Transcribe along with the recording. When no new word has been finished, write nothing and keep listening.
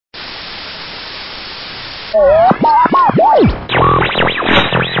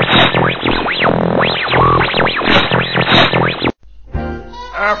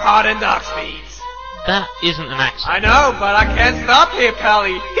Hot and dog speeds. That isn't an accent. I know, but I can't stop here,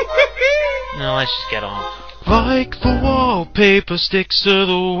 Pally. No, let's just get on. Like the wallpaper sticks to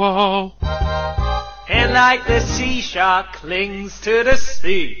the wall, And like the sea shark clings to the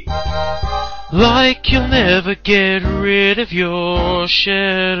sea. like you'll never get rid of your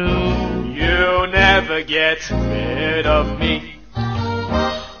shadow. You'll never get rid of me.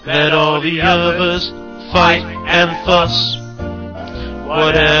 Let all the others fight and fuss.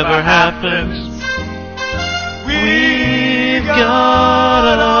 Whatever happens, we've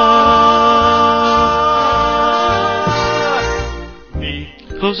got us. Me.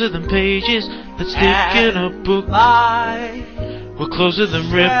 Closer than pages that stick in a book. We're closer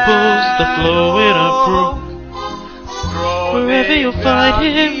than ripples that flow in a brook. Wherever you'll find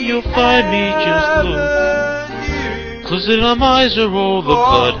him, you'll find me, just look. Closer than my eyes are all the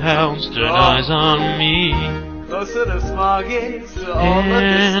bloodhounds turn eyes on me. Closer to Smoggies, to all of this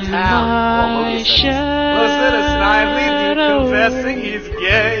And town. my Closer to Snively, shadow, confessing he's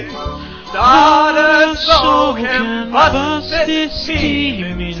gay. Not a soul can bust this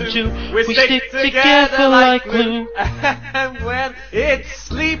team into. We stick together like glue. And when it's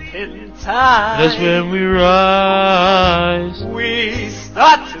sleeping time, that's when we rise. we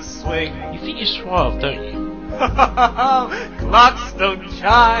start to swing. You think you're suave, don't you? Clocks don't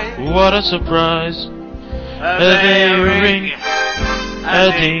chime. What a surprise. They ring.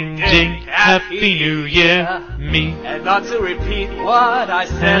 A ding ding. Happy New Year, me. And not to repeat what I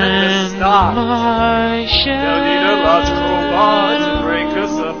said at the And start. my Don't need a large crowbar to break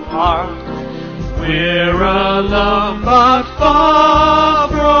us apart. We're alone but far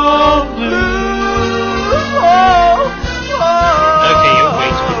from blue. Okay, you're way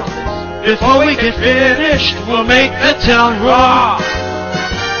too long. Before we get finished, we'll make the town roar.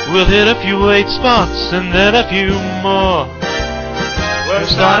 We'll hit a few late spots and then a few more. We'll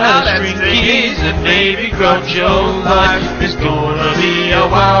start out as Stringies and maybe Groucho. Life is gonna be a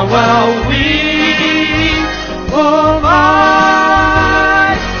wow wow wee. Oh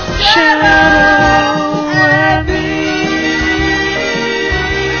my shadow and me.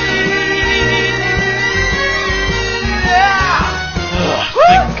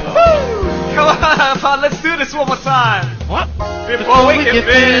 Come on, let's do this one more time. What? Before we get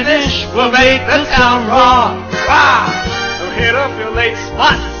finished, we'll make the town roar. We'll hit a few late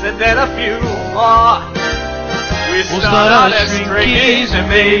spots and then a few more. We'll start out as Stringies and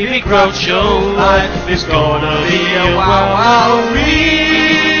maybe Groucho. Life is gonna be a wow wow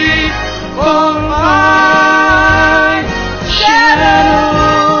wee. Oh my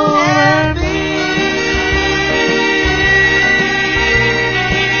shadow and me.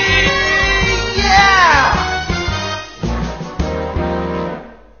 Yeah!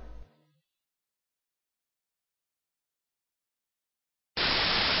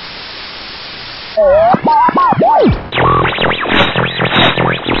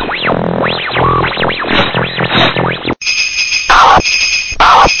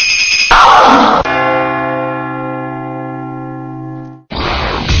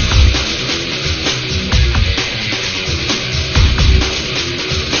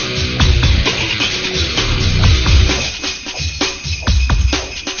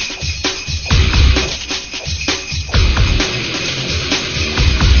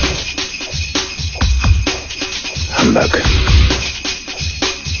 Humbug.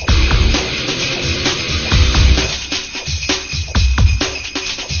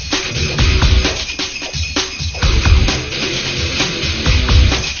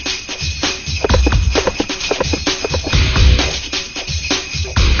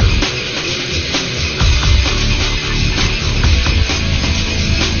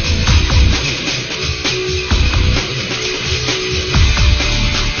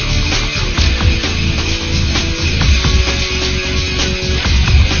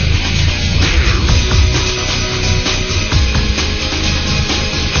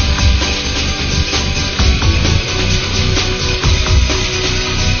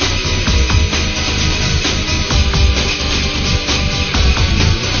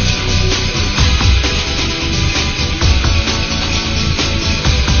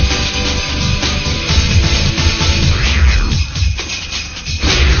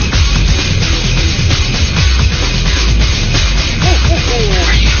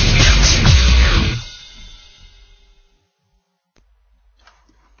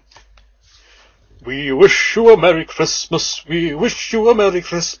 We wish you a Merry Christmas, we wish you a Merry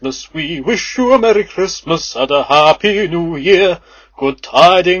Christmas, we wish you a Merry Christmas and a Happy New Year. good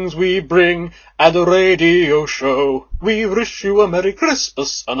tidings we bring at the radio show. We wish you a Merry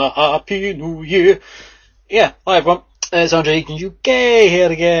Christmas and a Happy New Year. Yeah, hi everyone. It's Andre UK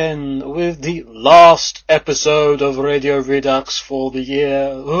here again with the last episode of Radio Redux for the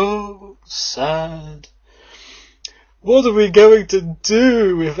year. Oh, sad. What are we going to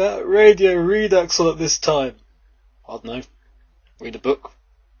do without Radio Redux on at this time? I don't know. Read a book,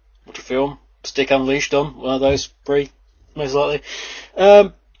 watch a film, stick Unleashed on, one of those three, most likely.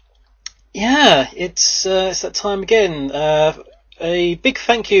 Yeah, it's that time again. A big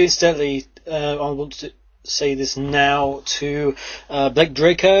thank you, incidentally, I want to say this now, to Blake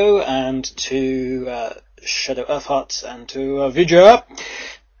Draco and to Shadow Earthheart and to Vidya.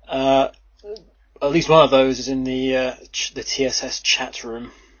 At least one of those is in the TSS chat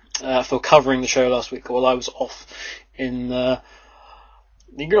room for covering the show last week while I was off in the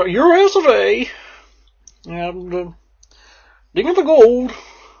university and digging for gold,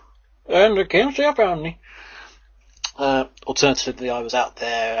 and I can't say I found any. Alternatively, I was out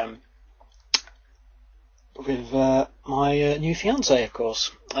there with my new fiancée, of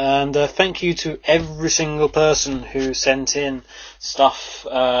course. And thank you to every single person who sent in stuff,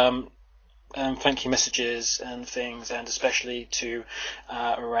 and thank you messages and things, and especially to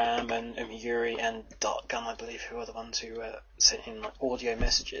Ram and Yuri and Dark Gun, I believe, who are the ones who sent in audio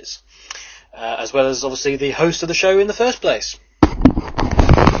messages, as well as obviously the host of the show in the first place.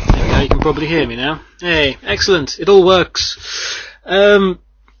 There we go, you can probably hear me now. Hey, excellent, it all works. So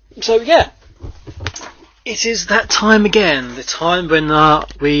yeah, it is that time again, the time when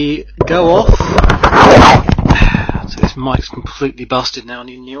we go off. So this mic's completely busted now, I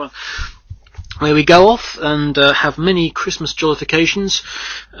need a new one. Where we go off and have many Christmas jollifications,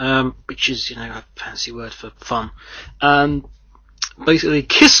 which is, a fancy word for fun, and basically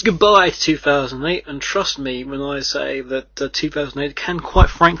kiss goodbye to 2008, and trust me when I say that 2008 can quite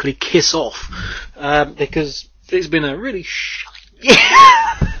frankly kiss off, because it's been a really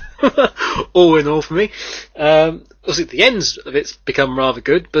all in all for me. Obviously the ends of it's become rather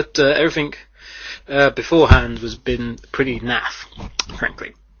good, but everything beforehand has been pretty naff,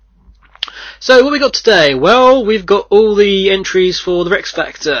 frankly. So what we got today? Well, we've got all the entries for the Rex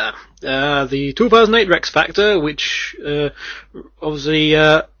Factor, the 2008 Rex Factor, which obviously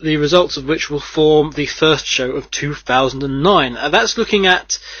the results of which will form the first show of 2009. That's looking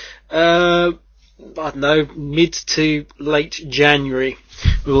at I don't know, mid to late January.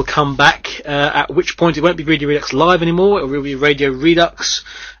 We will come back, at which point it won't be Radio Redux Live anymore. It will be Radio Redux,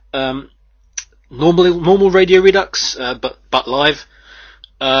 normal Radio Redux, but live.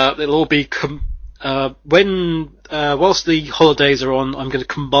 It'll all be whilst the holidays are on, I'm going to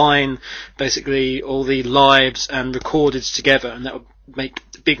combine basically all the lives and recordeds together, and that will make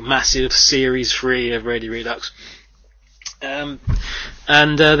a big massive series 3 of Radio Redux. And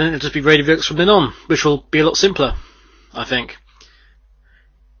then it'll just be Radio Redux from then on, which will be a lot simpler, I think.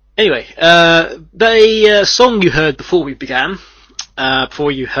 Anyway, the song you heard before we began,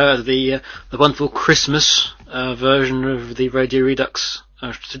 before you heard the wonderful Christmas version of the Radio Redux,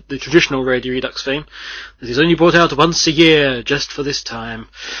 the traditional Radio Redux theme, that is only brought out once a year, just for this time.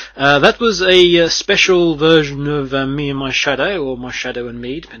 That was a special version of Me and My Shadow, or My Shadow and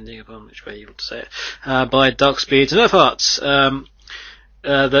Me, depending upon which way you want to say it, by Dark Speeds and Earthhearts.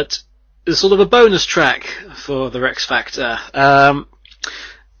 That is sort of a bonus track for the Rex Factor.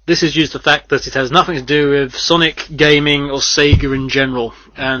 This is due to the fact that it has nothing to do with Sonic gaming or Sega in general,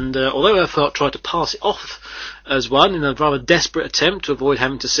 and although Earthheart tried to pass it off as one in a rather desperate attempt to avoid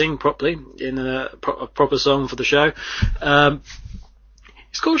having to sing properly in a proper song for the show,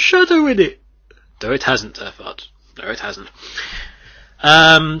 it's got Shadow in it. Though it hasn't, Earthheart. No, it hasn't.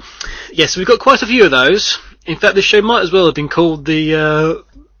 Yes, we've got quite a few of those. In fact, this show might as well have been called the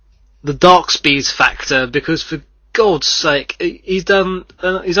Dark Speeds Factor, because for God's sake, he's done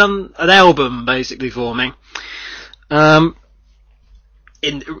an album basically for me,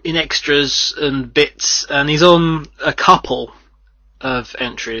 in extras and bits, and he's on a couple of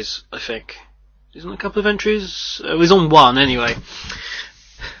entries, I think. He's on a couple of entries? He's on one anyway.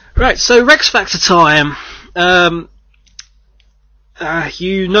 Right, so Rex Factor time.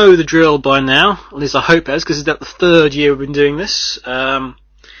 You know the drill by now, at least I hope it is, because it's about the third year we've been doing this.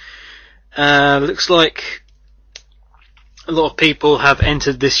 Looks like a lot of people have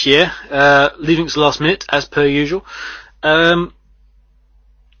entered this year, leaving it to the last minute, as per usual.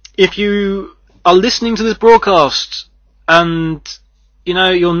 If you are listening to this broadcast and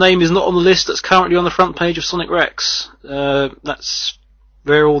your name is not on the list that's currently on the front page of Sonic Rex, that's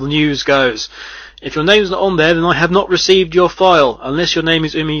where all the news goes. If your name's not on there, then I have not received your file, unless your name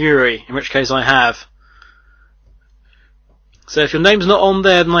is Umiyuri, in which case I have. So if your name's not on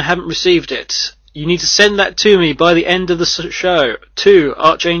there, then I haven't received it. You need to send that to me by the end of the show to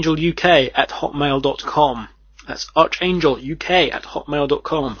archangeluk@hotmail.com. That's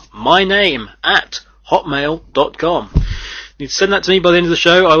archangeluk@hotmail.com. My name at hotmail.com. You need to send that to me by the end of the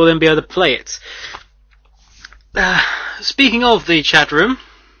show. I will then be able to play it. Speaking of the chat room,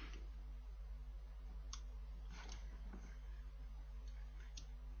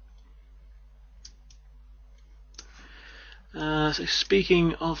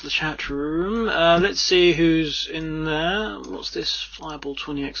 let's see who's in there. What's this Fireball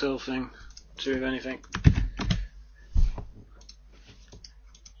 20XL thing? Do with anything?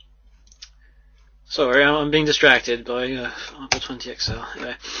 Sorry, I'm being distracted by Fireball 20XL.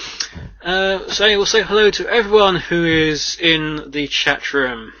 Anyway. So we'll say hello to everyone who is in the chat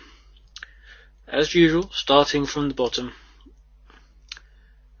room. As usual, starting from the bottom.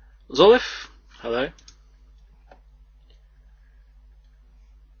 Zolif, hello.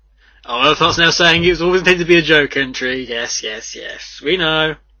 Oh, Earthheart's now saying it was always intended to be a joke entry. Yes, we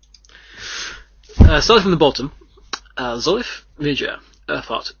know. Starting from the bottom, Zolif, Vidya,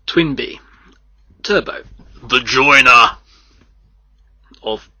 Earthheart, Twinbee, Turbo, the Joiner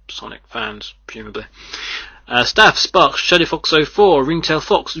of Sonic fans, presumably. Staff, Sparks, Shadow Fox 04, Ringtail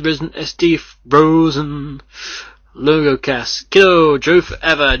Fox, Resident SD, Frozen, Logocast, Kiddo, Joe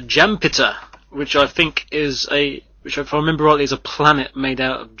Forever, Jampitter, which I think is which if I remember rightly is a planet made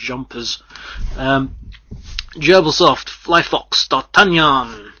out of jumpers. Gerbilsoft, Flyfox,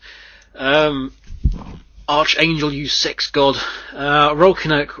 D'Artagnan, Archangel, you sex god,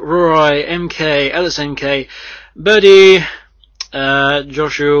 Rolkinok, Roy, MK, LSNK, Birdie,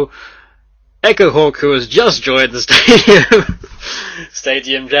 Joshua, Echo Hawk, who has just joined the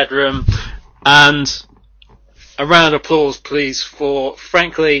stadium chat room, and a round of applause, please, for,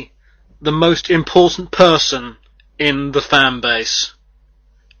 frankly, the most important person in the fan base,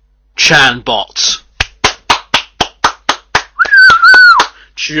 Chanbot.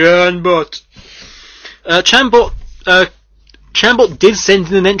 Chanbot. Chanbot did send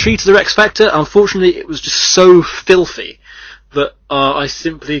in an entry to the Rex Factor. Unfortunately, it was just so filthy that I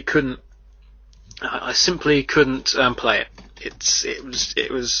simply couldn't play it.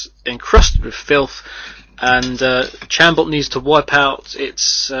 It was encrusted with filth, and Chanbot needs to wipe out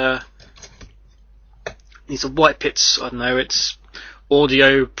its its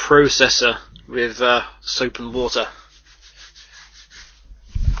audio processor with soap and water.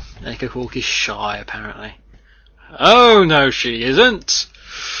 Echo Hawk is shy, apparently. Oh no, she isn't.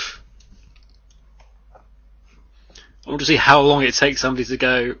 I want to see how long it takes somebody to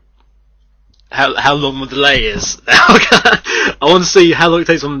go. How long the delay is. I want to see how long it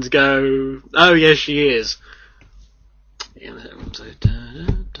takes someone to go. Oh yes, she is.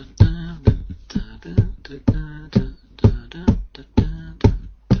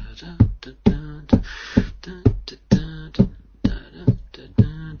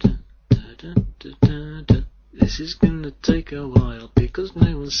 This is gonna take a while because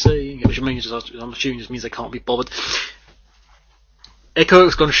no one's saying it, which I'm assuming just means they can't be bothered. Echo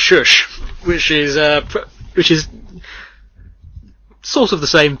Oak's gone shush, which is sort of the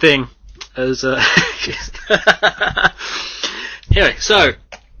same thing as anyway. So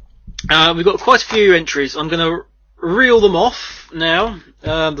we've got quite a few entries. I'm going to reel them off now.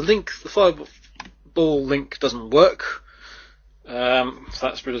 The Fireball link doesn't work. So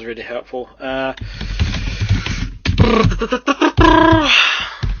that's really helpful. I'm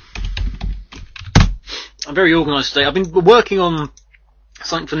very organised today. I've been working on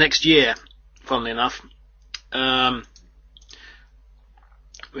something for next year, funnily enough,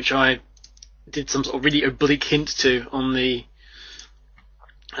 which I did some sort of really oblique hint to on the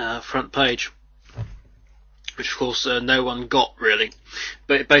front page, which of course no one got really,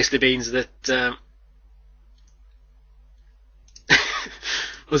 but it basically means that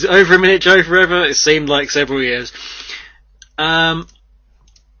was it over a minute, Joe Forever? It seemed like several years.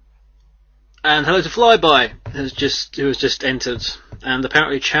 And hello to Flyby, who has just entered, and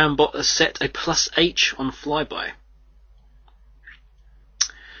apparently Chanbot has set a +H on Flyby,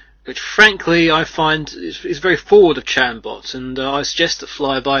 which frankly I find is very forward of Chanbot, and I suggest that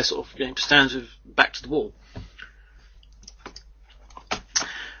Flyby sort of stands with back to the wall.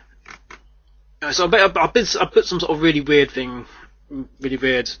 So I put some sort of really weird thing on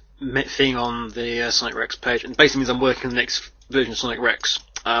the Sonic Rex page, and basically means I'm working on the next version of Sonic Rex,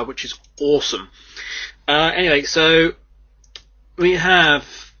 which is awesome. Anyway, so we have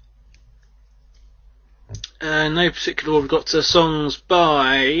no particular order. We've got songs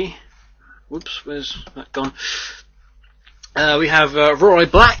by. Whoops, where's that gone? We have Roy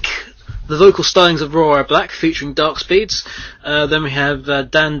Black, The vocal stylings of Raw are Black, featuring Dark Speeds. Then we have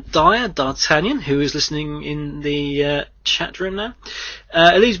Dan Dyer, D'Artagnan, who is listening in the chat room now.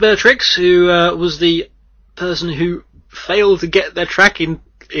 Elise Bellatrix, who was the person who failed to get their track in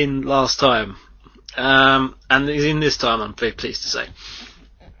last time. And is in this time, I'm very pleased to say.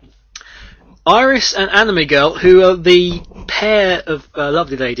 Iris and Anime Girl, who are the pair of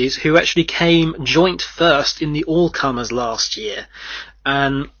lovely ladies who actually came joint first in the all-comers last year.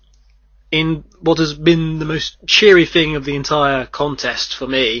 And in what has been the most cheery thing of the entire contest for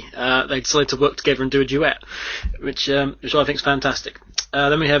me, they decided to work together and do a duet, which I think is fantastic.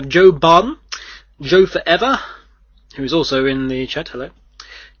 Then we have Joe Barden, Joe Forever, who is also in the chat, hello.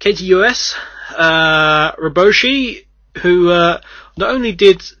 Katie US, Raboshi, who not only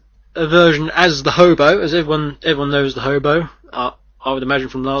did a version as the hobo, as everyone knows the hobo, I would imagine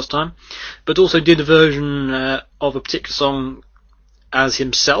from last time, but also did a version of a particular song as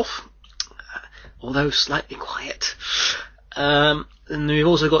himself, although slightly quiet. And we've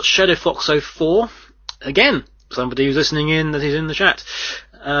also got Shadow Fox 04, again, somebody who's listening in that is in the chat.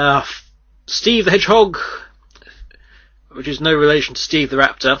 Steve the Hedgehog, which is no relation to Steve the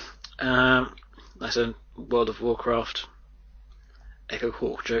Raptor. That's a World of Warcraft Echo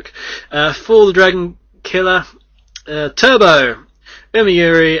Hawk joke. For the Dragon Killer, Turbo,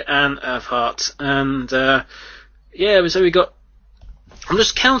 Umayuri, and Earthheart. And so we got. I'm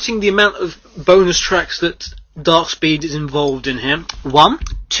just counting the amount of bonus tracks that Dark Speed is involved in here. 1,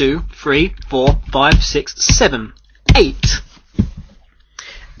 2, 3, 4, 5, 6, 7, 8.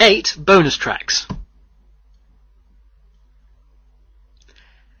 8 bonus tracks.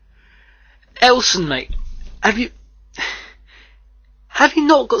 Elson, mate, have you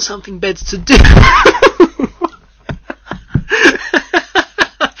not got something better to do?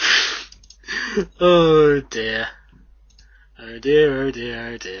 Oh dear. Oh dear, oh dear,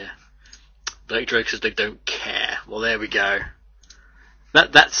 oh dear. Blake Drake says they don't care. Well, there we go.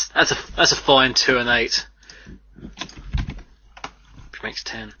 That's a fine 2 and 8. Which makes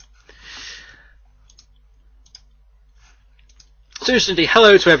 10. So instantly,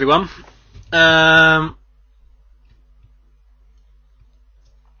 hello to everyone.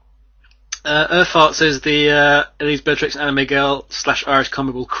 Earthheart says the Elise Bellatrix Anime Girl / Irish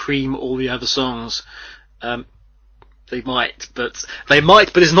Comedy will cream all the other songs. They might, but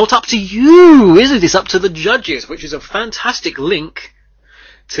it's not up to you, is it? It's up to the judges, which is a fantastic link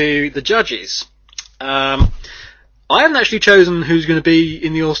to the judges. I haven't actually chosen who's going to be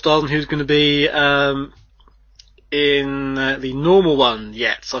in the All Stars and who's going to be in the normal one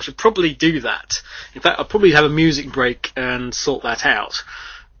yet, so I should probably do that. In fact, I'll probably have a music break and sort that out.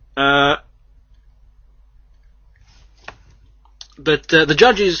 But the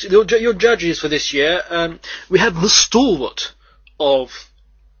judges, your judges for this year, we have the stalwart of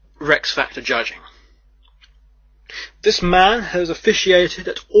Rex Factor judging. This man has officiated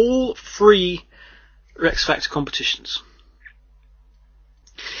at all 3 Rex Factor competitions.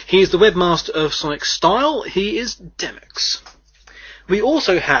 He is the webmaster of Sonic Style. He is Demix. We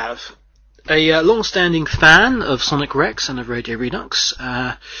also have a long-standing fan of Sonic Rex and of Radio Redux.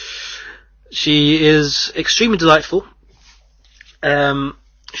 She is extremely delightful.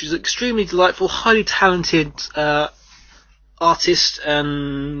 She's an extremely delightful, highly talented artist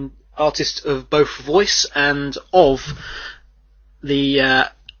of both voice and of the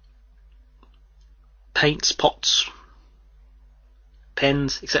paints, pots,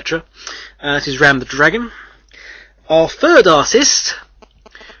 pens, etc. It is Ram the Dragon. Our third artist,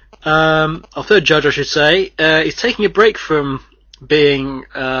 our third judge I should say, is taking a break from being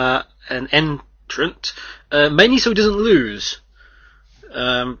an entrant, mainly so he doesn't lose.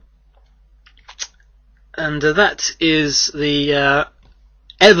 And that is the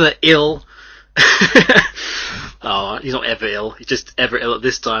ever ill. Oh, he's not ever ill. He's just ever ill at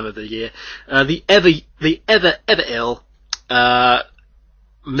this time of the year. The ever ill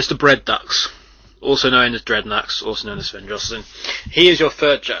Mr. Bread Ducks, also known as Dreadnux, also known as Sven Jocelyn. He is your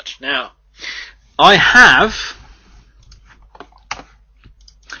third judge. Now, I have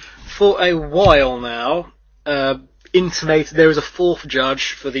for a while now intimated there is a 4th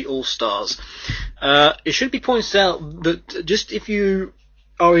judge for the All Stars. It should be pointed out that just if you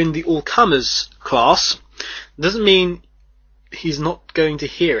are in the All Comers class, doesn't mean he's not going to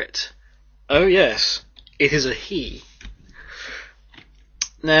hear it. Oh yes, it is a he.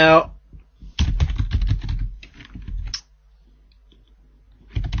 Now,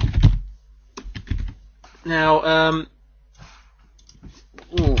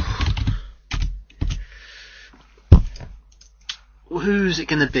 who's it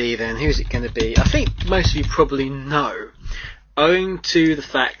going to be then? Who's it going to be? I think most of you probably know. owing to the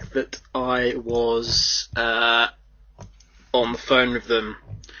fact that I was on the phone with them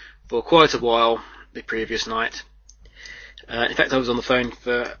for quite a while the previous night. In fact, I was on the phone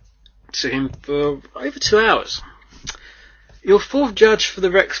to him for over 2 hours. Your fourth judge for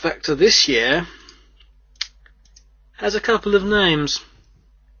the Rex Factor this year has a couple of names.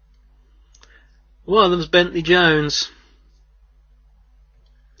 One of them's Bentley Jones,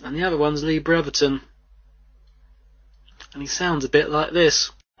 and the other one's Lee Brotherton. And he sounds a bit like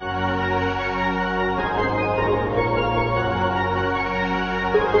this.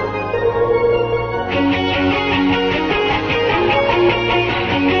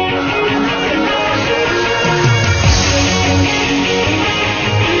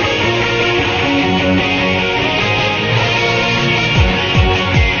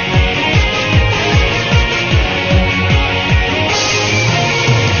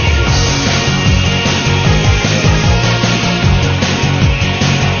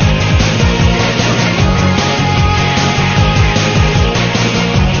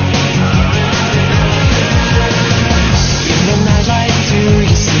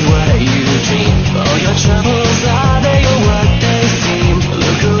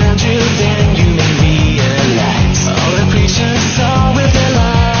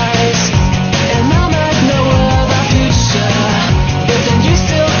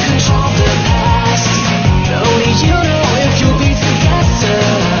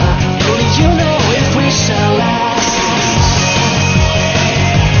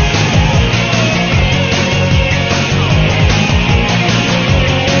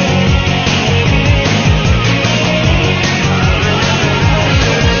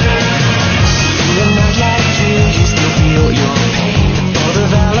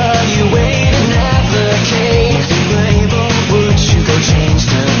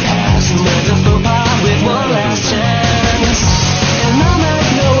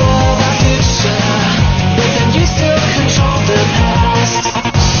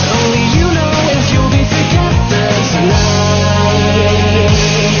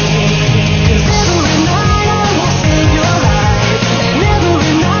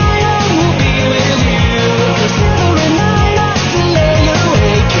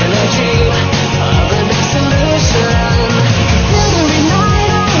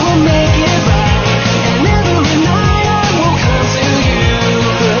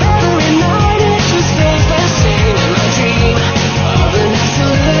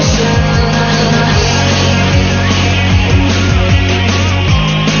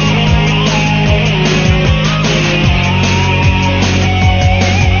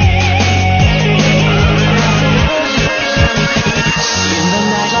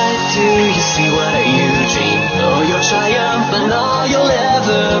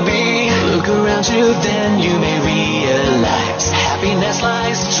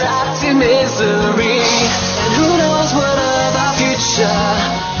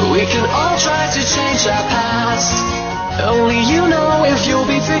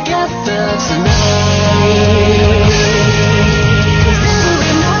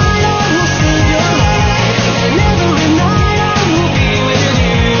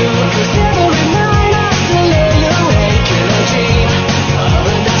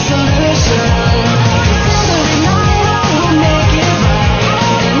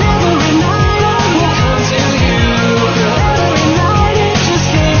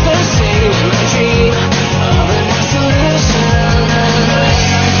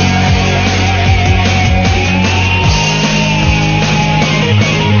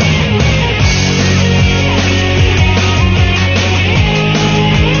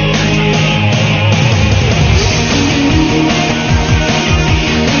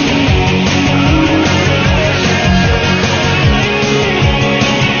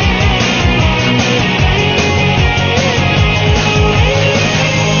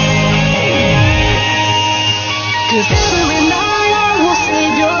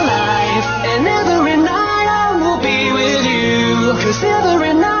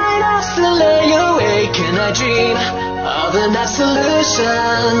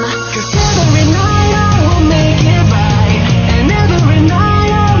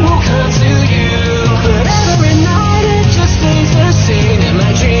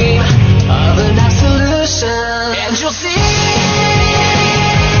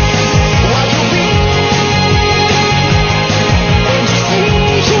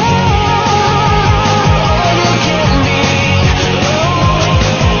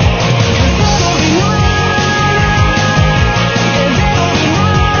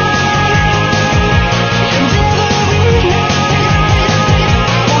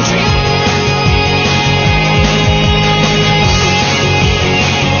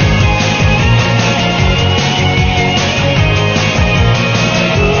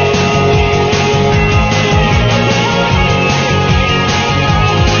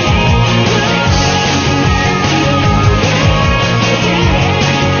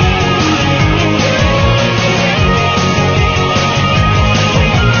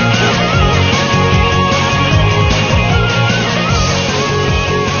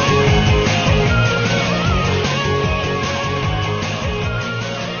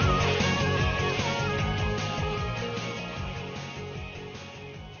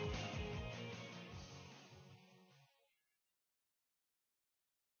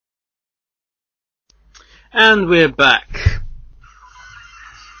 And we're back.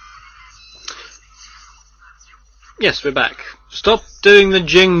 Yes, we're back. Stop doing the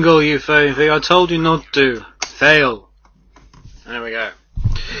jingle, you phone thing. I told you not to. Fail. There we go.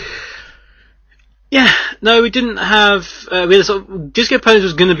 Yeah, no, we didn't have... we had Disco Ponies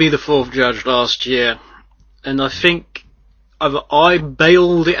was going to be the fourth judge last year. And I think either I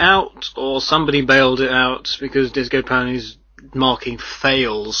bailed it out or somebody bailed it out because Disco Ponies marking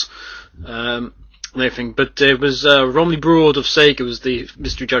fails. And everything. But it was Romney Broad of Sega was the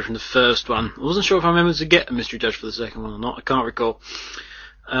mystery judge from the first one. I wasn't sure if I remembered to get a mystery judge for the second one or not. I can't recall.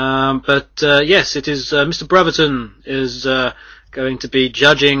 Yes, it is Mr. Brotherton is going to be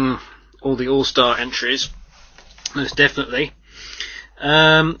judging all the All-Star entries, most definitely.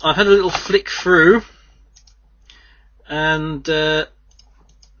 I've had a little flick through, and the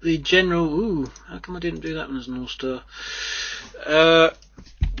general... Ooh, how come I didn't do that one as an All-Star?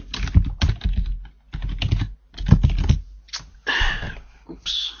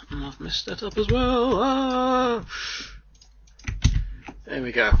 Oops, and I've messed that up as well. Ah! There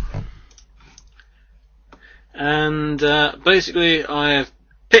we go. And basically I have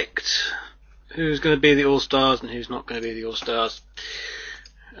picked who's going to be the All-Stars and who's not going to be the All-Stars.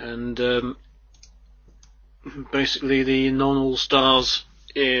 And basically the non-All-Stars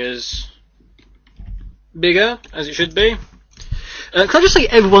is bigger, as it should be. Can I just say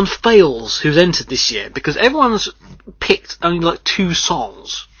everyone fails who's entered this year, because everyone's picked only like 2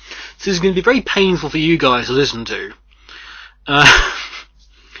 songs. So this is going to be very painful for you guys to listen to.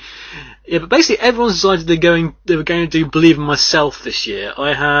 Yeah, but basically everyone's decided they were going to do Believe in Myself this year.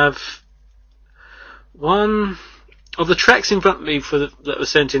 I have one of the tracks in front of me that were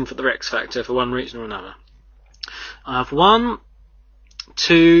sent in for the Rex Factor for one reason or another. I have 1,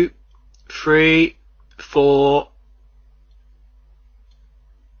 2, 3, 4,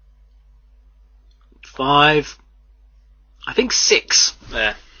 5, I think 6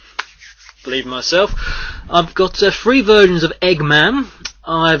 there. Believe in Myself. I've got 3 versions of Eggman.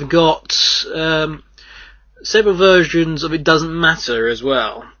 I've got several versions of It Doesn't Matter as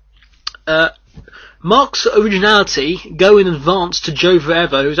well. Marks for originality go in advance to Joe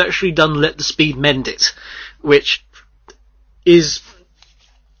Forever, who's actually done Let the Speed Mend It, which is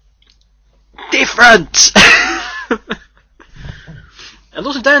different. And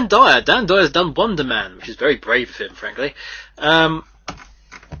also Dan Dyer. Dan Dyer's done Wonder Man, which is very brave of him, frankly.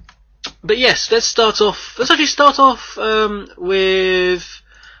 But yes, let's actually start off with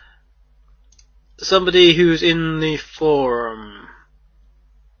somebody who's in the forum.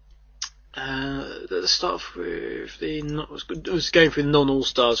 Let's start off with I was going through the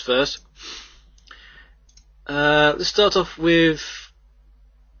non-All-Stars first. Let's start off with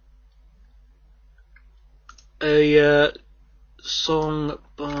a song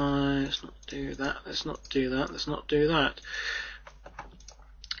by... Let's not do that.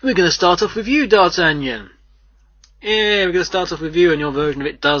 We're going to start off with you, D'Artagnan. Yeah, we're going to start off with you and your version of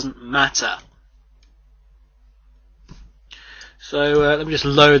It Doesn't Matter. So let me just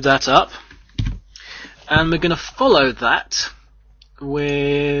load that up. And we're going to follow that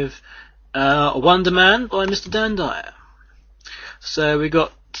with Wonder Man by Mr. Dan Dyer. So we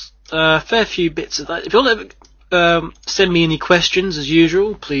got a fair few bits of that. If you want to send me any questions, as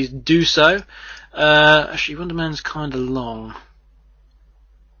usual, please do so. Actually, Wonder Man's kind of long.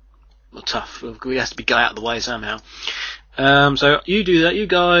 Well, tough. We have to get out of the way somehow. So you do that. You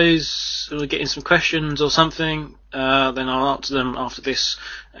guys will get in some questions or something. Then I'll answer them after this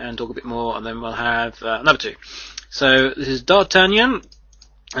and talk a bit more, and then we'll have another 2. So this is D'Artagnan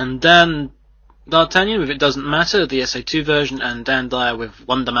and D'Artagnan with It Doesn't Matter, the SA2 version, and Dan Dyer with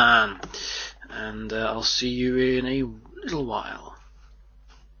Wonder Man. And I'll see you in a little while.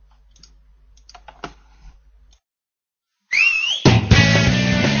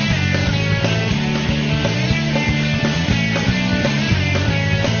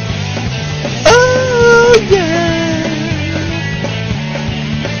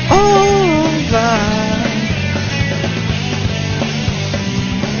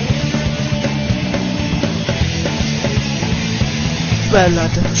 Well, I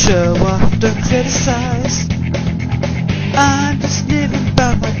don't show off, don't criticize. I'm just living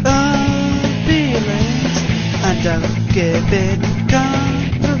by my own feelings, and I don't give it a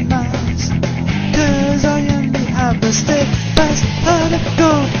compromise. 'Cause I only have a step past how to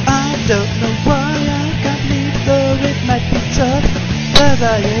go. I don't know why I can't leave, though it might be tough. But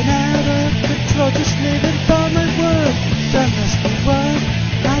I ain't out of control, just living by my word. That must be why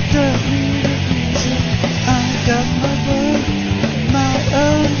I don't need a reason. I got my word, my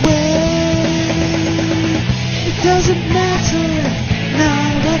own way. It doesn't matter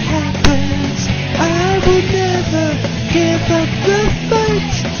now what happens. I will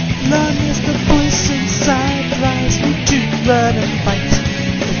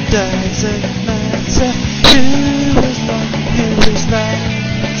doesn't matter who is wrong, who is right.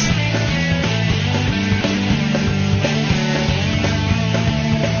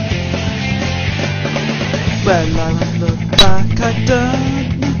 Well, I won't look back, I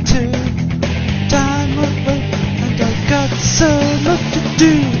don't need to. Time won't wait, and I've got so much to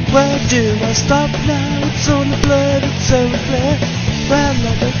do. Where do I stop now? It's all a blur, it's so clear. Well,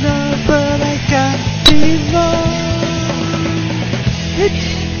 I don't know, but I can't be wrong. It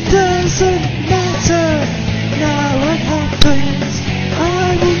doesn't matter now what happens.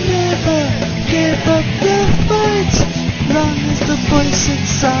 I will never give up the fight. Long as the voice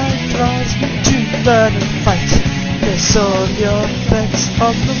inside drives me to learn and fight. Place all your bets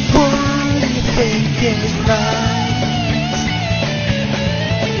on the one you think is right.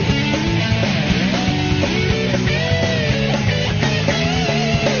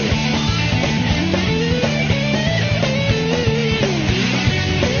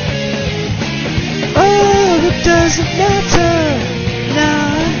 Oh, it doesn't matter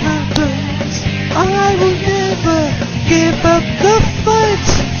now it happens. I will never give up the fight.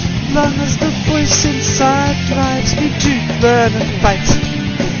 Long as the voice inside drives me to learn and fight.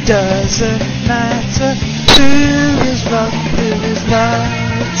 It doesn't matter who is wrong, who is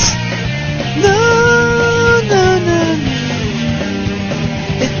right. No, no, no, no.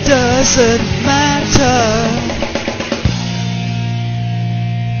 It doesn't matter.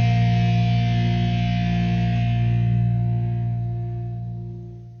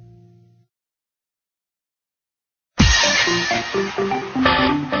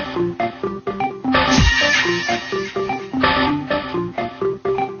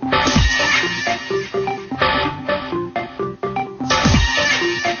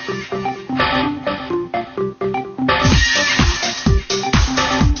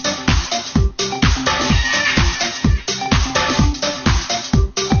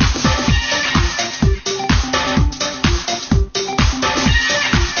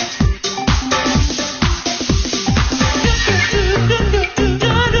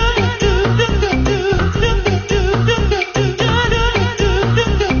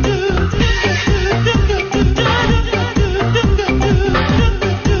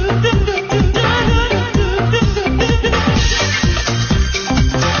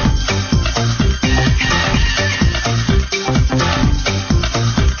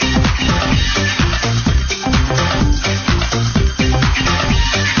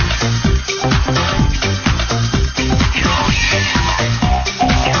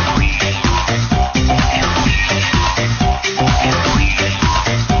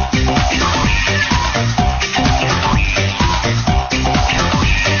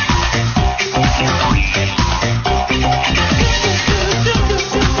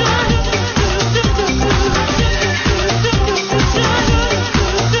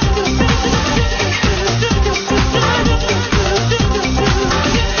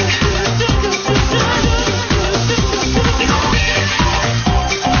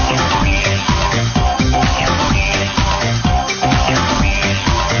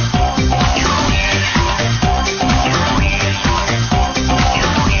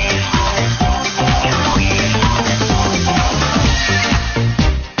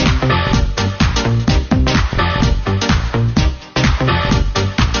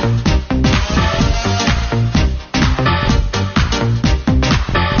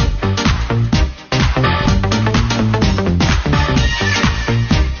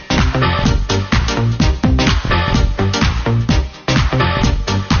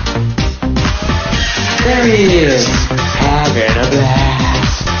 There he is, having a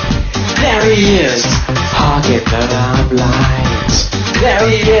blast. There he is, hogging the limelight. There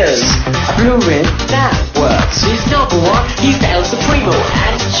he is, a blue ring that works. He's number one, he's El Supremo.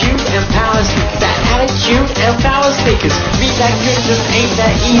 Attitude and power speakers. That attitude and power speakers. Beat that good just ain't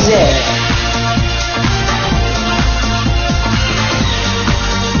that easy.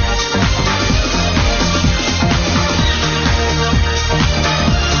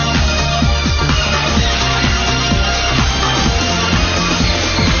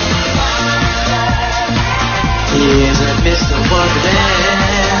 He's a Mr. Wonderland.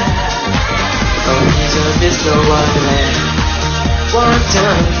 Oh, he's a Mr. Wonderland.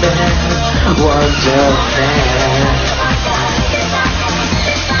 Wonderland, Wonderland.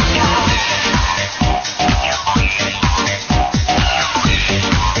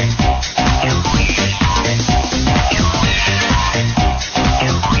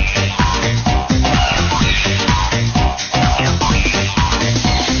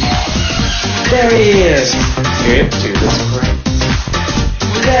 There he is, hip to the spring.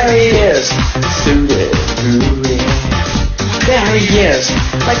 There he is, suited to it. There he he is,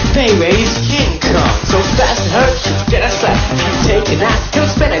 like Bayway's King Kong. So fast it hurts you, get a slap. Keep taking that, he'll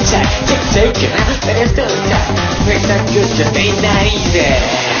spin attack. Keep taking that, then he'll still attack. Makes that good, just ain't that easy.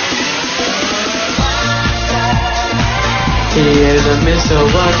 He is a Mr.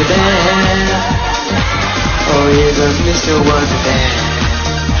 Wonderman. Oh, he's a Mr. Wonderman.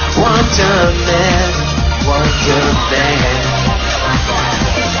 Wonderman, Wonderman.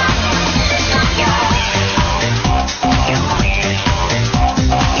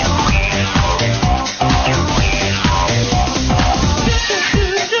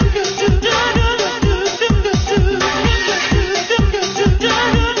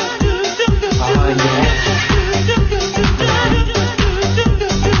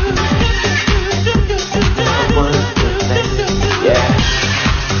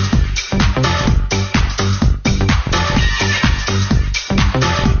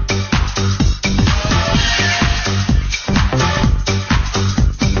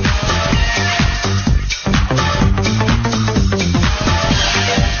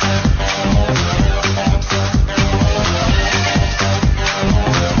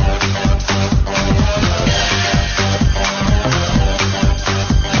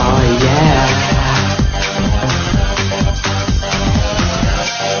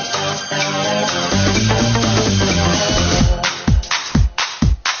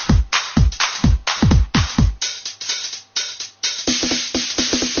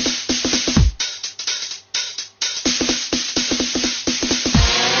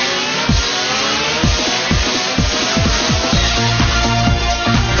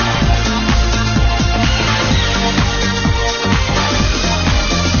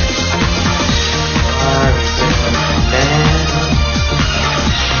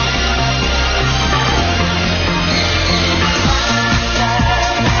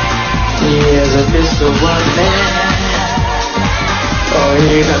 Mr. Wonderman. Oh,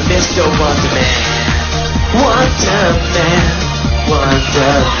 he's a Mr. Wonderman. Wonderman,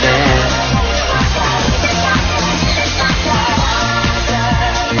 Wonderman.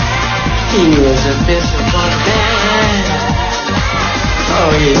 He is a Mr. Wonderman.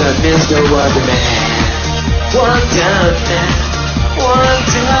 Oh, he's a Mr. Wonderman. Wonderman,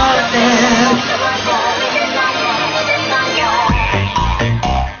 Wonderman.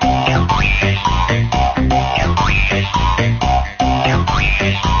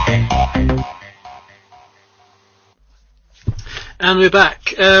 And we're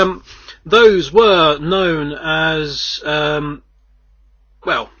back. Those were known as, those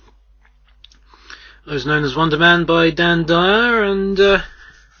known as Wonder Man by Dan Dyer, and you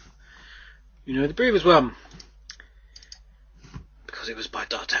know the previous one, because it was by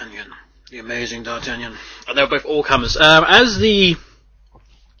D'Artagnan, the amazing D'Artagnan, and they were both all comers. As the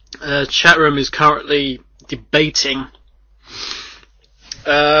chat room is currently debating,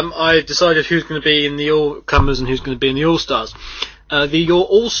 I decided who's going to be in the all comers and who's going to be in the all stars. Your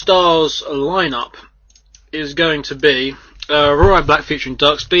all-stars lineup is going to be Rory Black featuring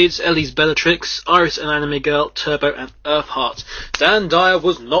Dark Speeds, Ellie's Bellatrix, Iris and Anime Girl, Turbo and Earthheart. Dan Dyer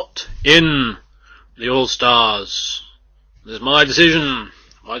was not in the all-stars. This is my decision.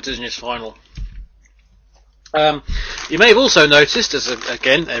 My decision is final. You may have also noticed, as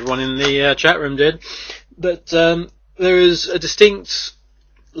again everyone in the chat room did, that there is a distinct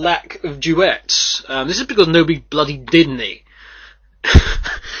lack of duets. This is because nobody bloody did any.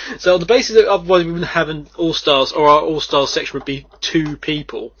 So on the basis that otherwise we would have an all-stars, or our all-stars section would be 2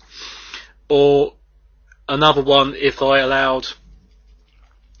 people, or another one if I allowed,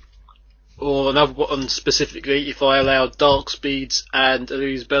 or another one specifically if I allowed Dark Speeds and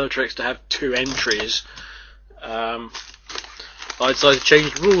Elise Bellatrix to have 2 entries. I decided to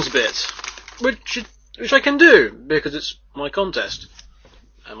change the rules a bit, which I can do because it's my contest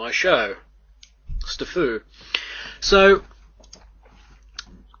and my show. Stafoo. So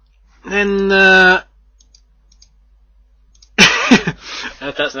then, that's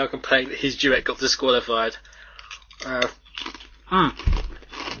now a complaint that his duet got disqualified.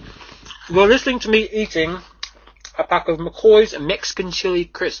 Well, listening to me eating a pack of McCoy's Mexican chili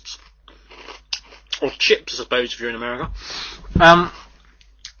crisps, or chips, I suppose, if you're in America,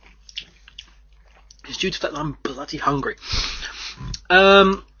 it's due to the fact that I'm bloody hungry.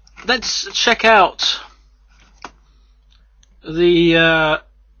 Let's check out the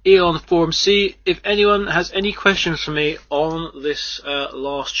Eon forum, see if anyone has any questions for me on this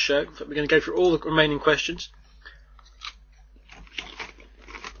last show. We're going to go through all the remaining questions.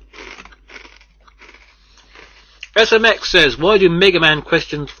 SMX says, why do Mega Man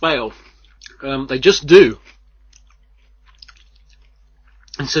questions fail? They just do.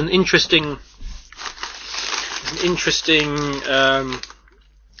 It's an interesting an interesting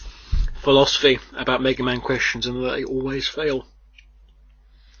philosophy about Mega Man questions, and that they always fail.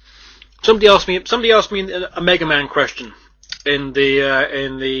 Somebody asked me a Mega Man question in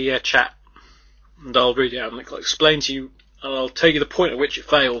the chat, and I'll read it out and I'll explain to you, and I'll tell you the point at which it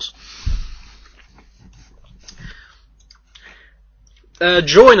fails.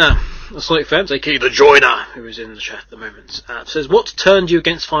 Joiner, a Sonic fan, aka the Joiner, who is in the chat at the moment, says, "What turned you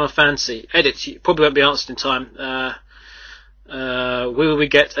against Final Fantasy?" Edit, you probably won't be answered in time. Will we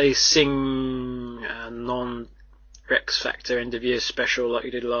get a non-Rex Factor end of year special like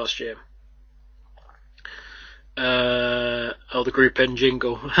you did last year? The Group End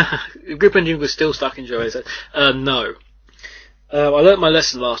jingle. The Group End jingle is still stuck in Joey's head. No. I learnt my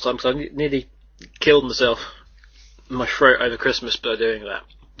lesson last time because I nearly killed myself in my throat over Christmas by doing that.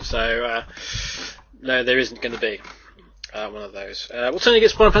 So, no, there isn't going to be one of those. What's only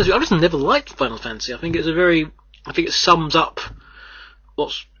against Final Fantasy? I've just never liked Final Fantasy. I think it sums up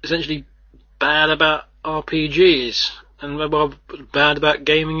what's essentially bad about RPGs and bad about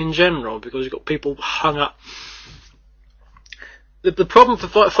gaming in general, because you've got people hung up. The problem for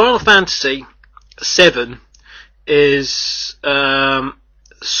Final Fantasy VII is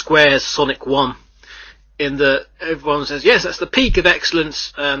Square's Sonic 1, in that everyone says, yes, that's the peak of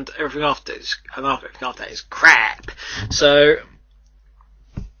excellence, and everything after that is crap. So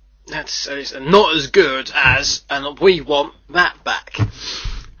it's not as good as, and we want that back.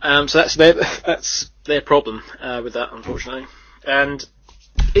 So that's their problem with that, unfortunately. And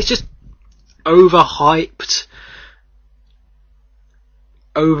it's just overhyped,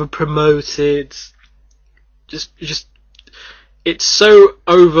 over-promoted. Just it's so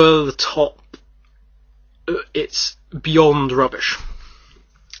over the top. It's beyond rubbish,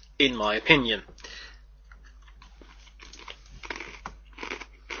 in my opinion.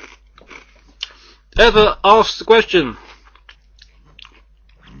 Ever asked the question,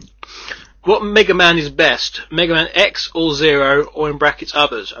 what Mega Man is best? Mega Man X or Zero, or in brackets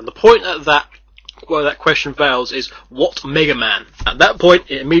others? And the point at where that question fails is, what Mega Man? At that point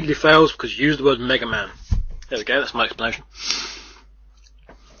it immediately fails because you use the word Mega Man. There we go, that's my explanation.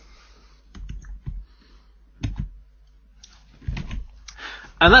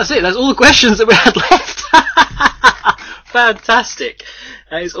 And that's it, that's all the questions that we had left. Fantastic.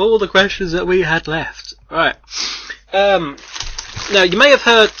 That is all the questions that we had left. Right. Now, you may have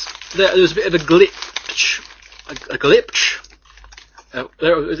heard that there was a bit of a glitch.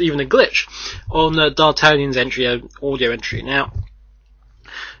 There was even a glitch on D'Artagnan's audio entry. Now,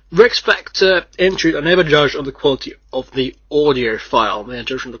 Rex Factor entries are never judged on the quality of the audio file. They are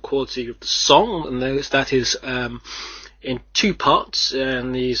judged on the quality of the song, and that is in two parts.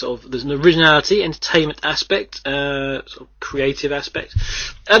 And there's an originality, entertainment aspect, sort of creative aspect,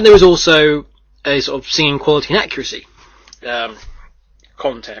 and there is also a sort of singing quality and accuracy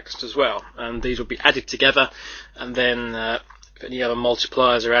context as well. And these will be added together, and then if any other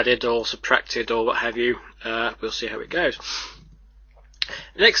multipliers are added or subtracted or what have you, we'll see how it goes.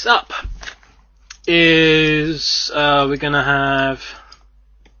 Next up is we're going to have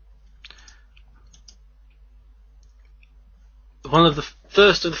one of the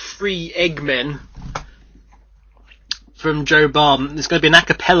first of the 3 Eggmen from Joe Barton. It's going to be an a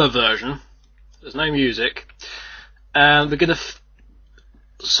cappella version. There's no music, and we're going to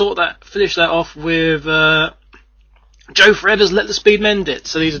finish that off with Joe Forever's "Let the Speed Mend It."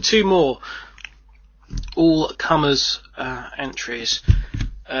 So these are 2 more all-comers entries,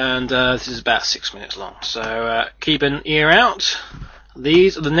 and this is about 6 minutes long. So keep an ear out.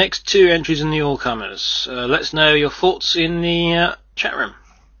 These are the next 2 entries in the all-comers. Let's know your thoughts in the chat room,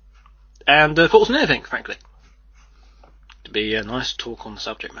 and thoughts on anything, frankly. It'd be a nice talk on the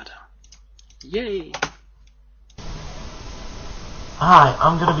subject matter. Yay! Hi,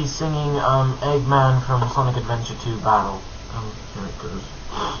 I'm gonna be singing Eggman from Sonic Adventure 2 Battle. Here it goes.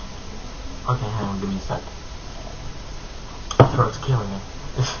 Okay, hang on, give me a sec. My throat's killing me.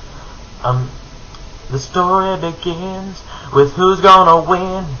 The story begins with who's gonna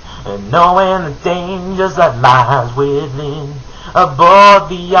win, and knowing the dangers that lies within. Aboard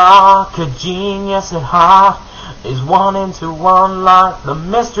the ark, a genius at heart is wanting to unlock the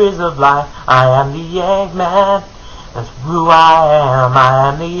mysteries of life. I am the Eggman, that's who I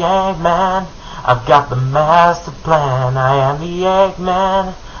am the Eggman. I've got the master plan. I am the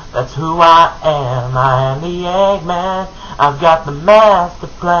Eggman, that's who I am the Eggman. I've got the master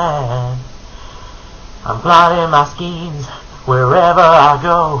plan. I'm plotting my schemes wherever I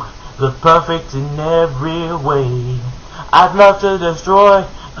go, the perfect in every way. I'd love to destroy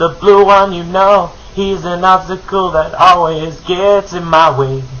the blue one, you know. He's an obstacle that always gets in my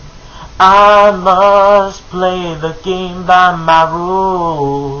way. I must play the game by my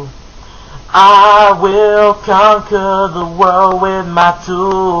rules. I will conquer the world with my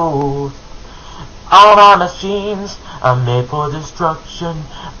tools. All my machines are made for destruction.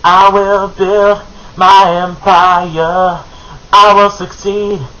 I will build my empire. I will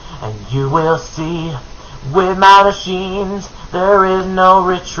succeed, and you will see. With my machines, there is no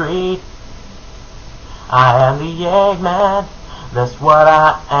retreat. I am the Eggman, that's what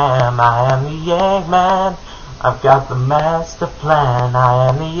I am. I am the Eggman, I've got the master plan. I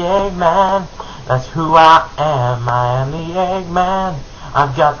am the Eggman, that's who I am. I am the Eggman,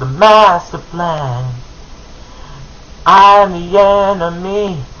 I've got the master plan. I am the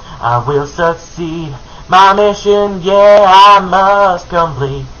enemy, I will succeed. My mission, yeah, I must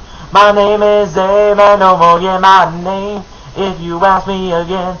complete. My name is Eggman, no more, yeah, my name. If you ask me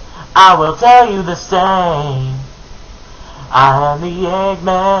again, I will tell you the same. I am the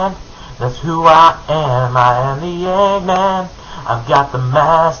Eggman, that's who I am. I am the Eggman, I've got the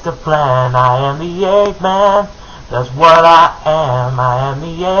master plan. I am the Eggman, that's what I am. I am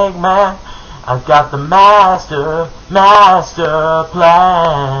the Eggman, I've got the master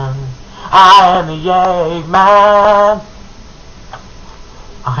plan. I am the Eggman.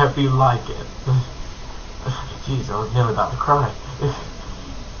 I hope you like it. Jeez, I was nearly about to cry.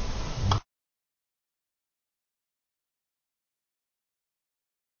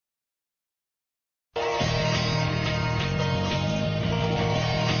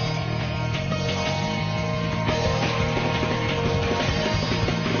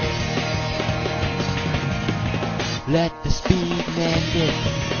 Let the speed man live.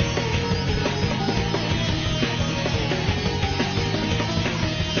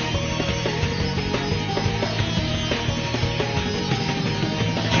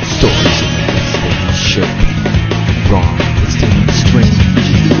 Stories of the that show. Wrong, it's still strange.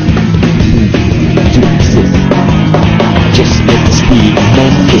 Do exist. Just let the speed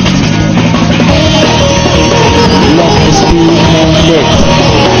man live. Let the speed man live.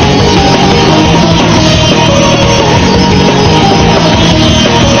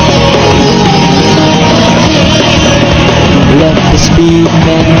 Let the speed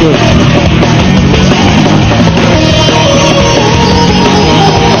man live.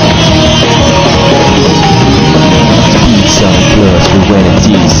 Speeds are blurs for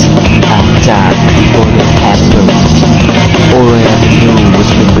realities. I'm tired before they happen. All I ever knew was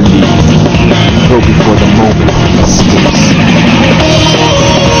make believe. Go before the moment escapes.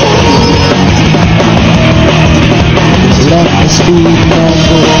 Let the speed man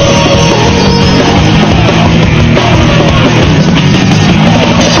live.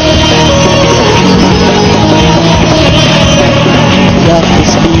 Let the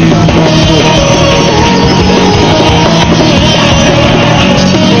speed man live.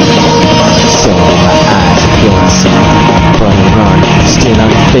 So my eyes are glancing, but I run, still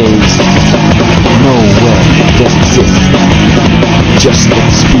unfazed. Nowhere does exist. Just let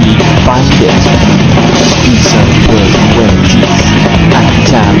the speed find it. Speeds are words and realities. At the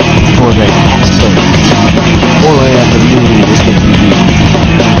time before they happen. All I ever knew was make believe.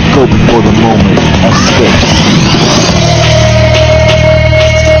 Go before the moment escapes.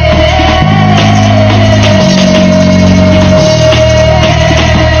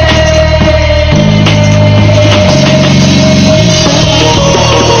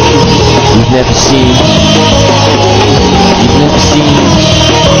 You've never seen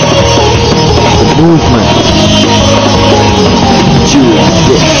the movement you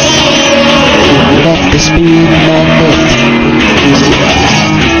exist. Let the speed man live.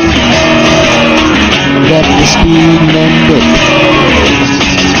 Let the speed man live.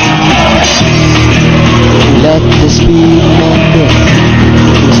 Let the speed man live.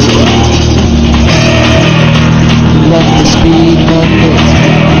 Let the speed man live.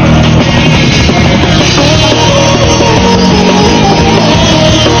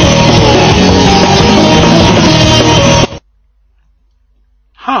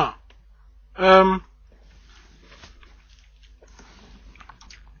 Huh.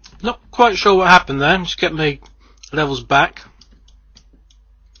 Not quite sure what happened there. Just get my levels back.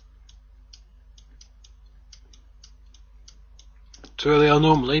 To where they are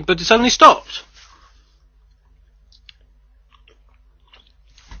normally, but it suddenly stopped.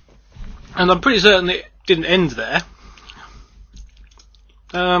 And I'm pretty certain it didn't end there.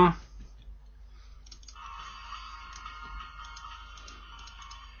 But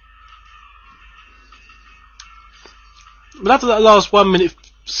after that last 1 minute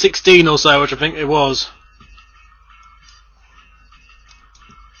 16 or so, which I think it was,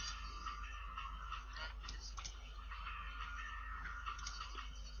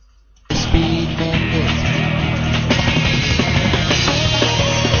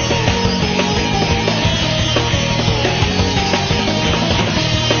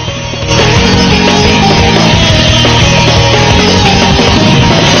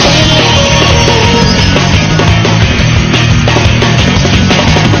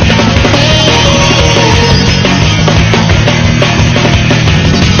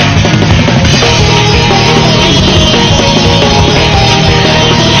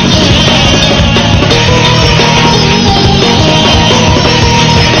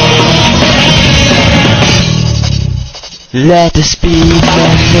 Let the speed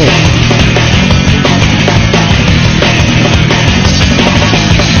man live.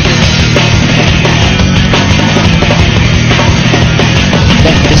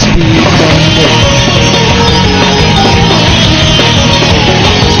 Let the speed man live.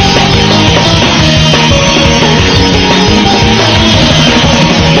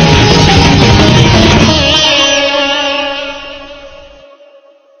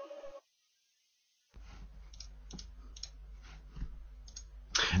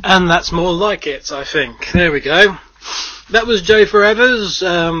 And that's more like it, I think. There we go. That was Joe Forever's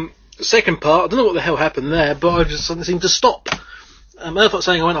second part. I don't know what the hell happened there, but I just suddenly seemed to stop. I thought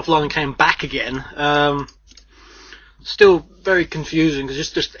saying I went offline and came back again. Still very confusing because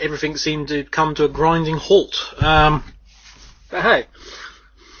just everything seemed to come to a grinding halt. But hey,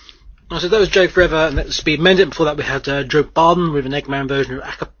 I said that was Joe Forever and Let the Speed Mend It. Before that we had Joe Barden with an Eggman version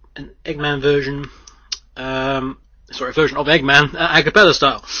of version of Eggman a cappella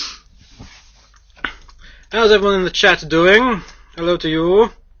style. How's everyone in the chat doing? Hello to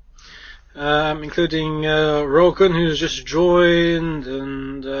you. Including Roken, who's just joined,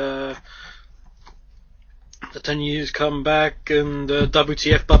 and the 10 years come back, and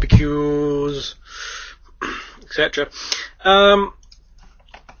WTF barbecues, etc.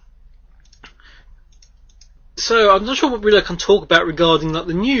 So I'm not sure what really I can talk about regarding the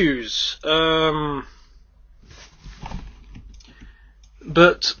news.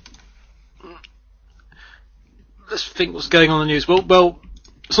 But let's think what's going on in the news. Well,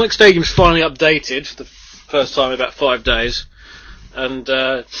 Sonic Stadium's finally updated for the first time in about 5 days, and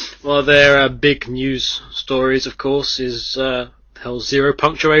one of their big news stories, of course, is Hell's Zero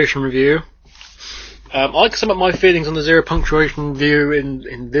Punctuation Review. I can sum up my feelings on the Zero Punctuation Review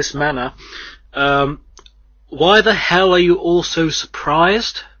in this manner. Why the hell are you all so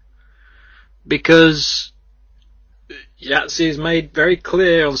surprised? Because Yahtzee has made very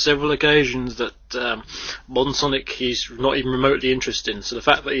clear on several occasions that modern Sonic he's not even remotely interested in. So the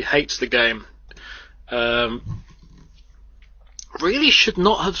fact that he hates the game really should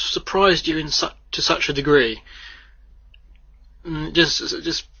not have surprised you to such a degree.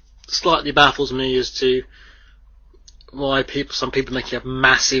 Just slightly baffles me as to why some people making a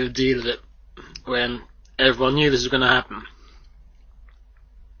massive deal of it when everyone knew this was going to happen.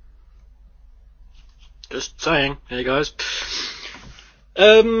 Just saying, hey guys.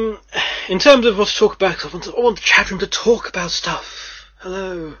 In terms of what to talk about, I want the chat room to talk about stuff.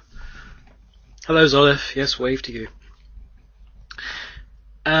 Hello. Hello, Zolif. Yes, wave to you.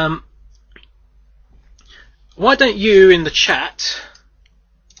 Why don't you in the chat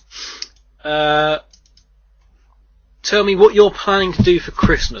tell me what you're planning to do for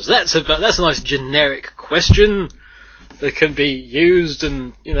Christmas? That's a nice generic question that can be used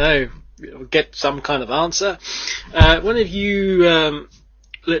and get some kind of answer. One of you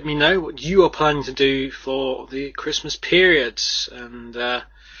let me know what you are planning to do for the Christmas period and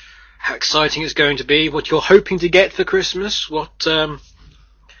how exciting it's going to be, what you're hoping to get for Christmas, what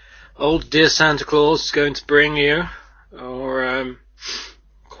old dear Santa Claus is going to bring you, or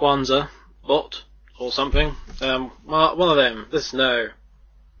Kwanzaa bot or something. One of them. Let us know.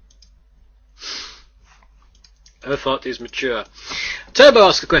 Earth Art is mature. Turbo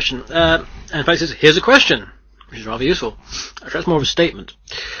asks a question, and in fact says, here's a question, which is rather useful. Actually, that's more of a statement.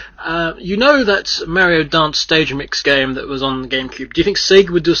 You know that Mario Dance stage mix game that was on the GameCube? Do you think Sega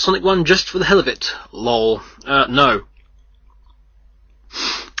would do a Sonic one just for the hell of it? Lol. No.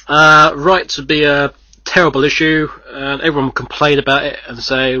 Rights would be a terrible issue, and everyone would complain about it and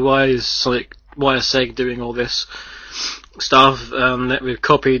say, why is Sega doing all this stuff that we've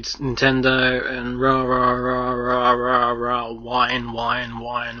copied Nintendo and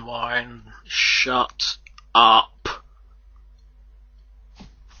whine, shut up.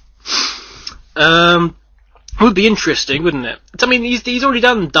 Would be interesting, wouldn't it? I mean, he's already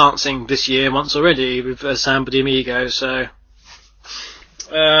done dancing this year once already with Samba de Amigo, so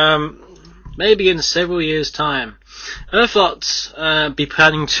maybe in several years' time. And I thought be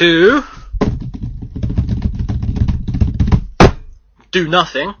planning to do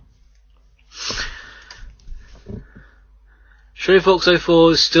nothing. Show Fox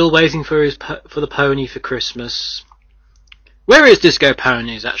 04 is still waiting for the pony for Christmas. Where is Disco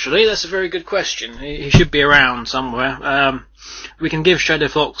Ponies, actually? That's a very good question. He should be around somewhere. We can give Shadow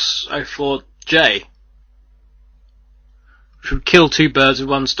Fox 04J, which would kill two birds with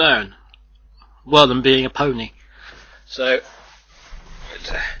one stone, rather than being a pony. So,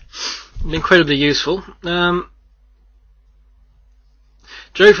 it's incredibly useful.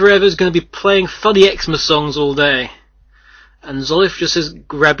 Joe Forever is going to be playing funny Xmas songs all day. And Zolif just says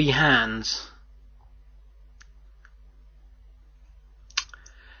grabby hands.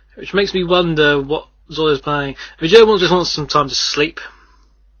 which makes me wonder what Zola's playing. Joe just wants some time to sleep.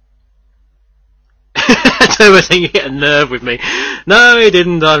 So I think he hit a nerve with me. No, he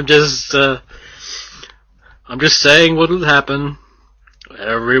didn't. I'm just saying what would happen.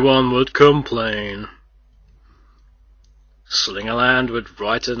 Everyone would complain. Slingerland would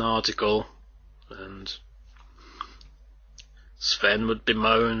write an article, and Sven would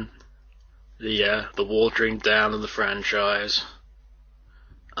bemoan the watering down of the franchise,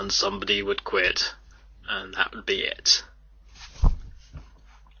 and somebody would quit, and that would be it.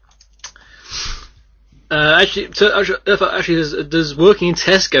 Actually, does working in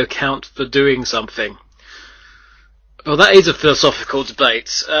Tesco count for doing something? Well, that is a philosophical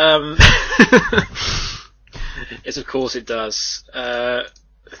debate. Yes, of course it does.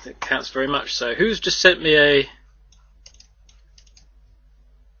 It counts very much so. Who's just sent me a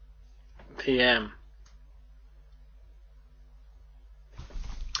PM?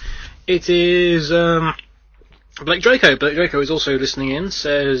 It is Blake Draco. Blake Draco is also listening in.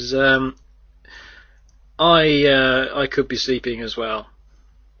 Says I could be sleeping as well.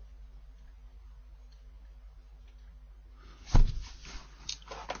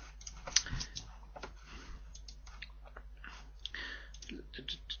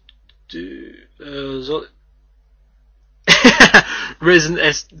 Resident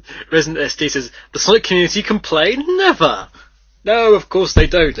SD says, the Sonic community complain? Never! No, of course they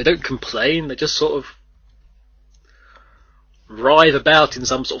don't. They don't complain, they just sort of writhe about in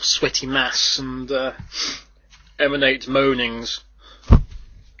some sort of sweaty mass and emanate moanings.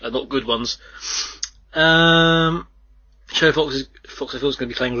 Not good ones. Show Fox is going to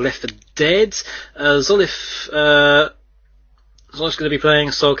be playing Left 4 Dead. Zolif's going to be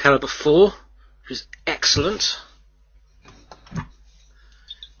playing Soul Calibur 4, which is excellent.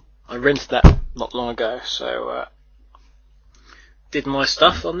 I rented that not long ago, so did my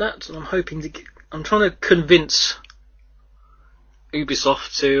stuff on that, and I'm trying to convince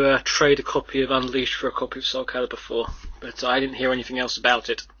Ubisoft to trade a copy of Unleashed for a copy of Soul Calibur 4, but I didn't hear anything else about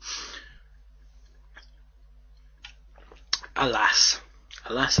it. Alas.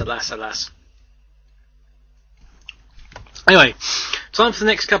 Anyway, time for the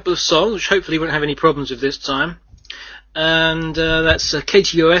next couple of songs, which hopefully won't have any problems with this time. And that's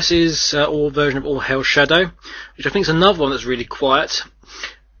KTOS's version of All Hail Shadow, which I think is another one that's really quiet.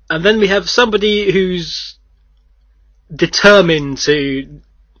 And then we have somebody who's determined to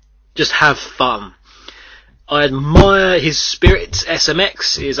just have fun. I admire his spirit.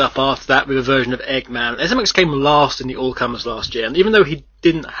 SMX is up after that with a version of Eggman. SMX came last in the All Comers last year, and even though he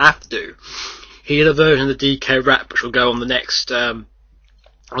didn't have to, he did a version of the DK Rap, which will go on the next, as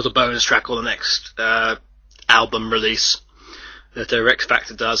a bonus track on the next album release that Rex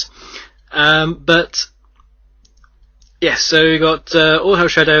Factor does. But yes, so we got All Hail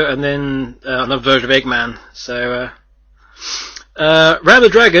Shadow and then another version of Eggman. So Ram the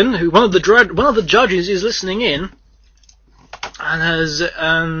Dragon, who one of the judges is listening in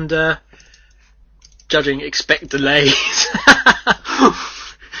and judging. Expect delays.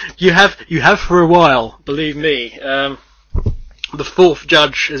 You have for a while, believe me. The fourth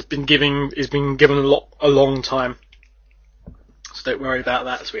judge has been given a long time, so don't worry about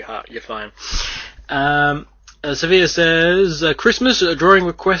that, sweetheart. You're fine. Sevilla says Christmas, drawing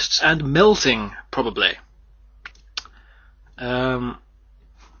requests, and melting, probably.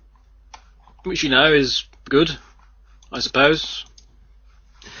 Which is good, I suppose.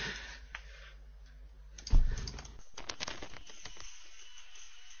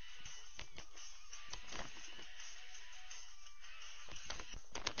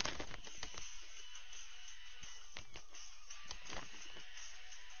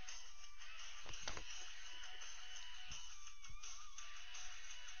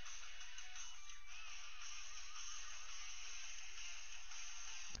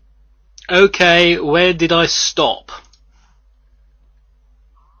 Okay, where did I stop?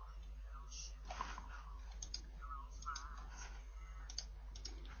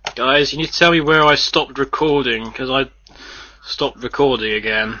 Guys, you need to tell me where I stopped recording, because I stopped recording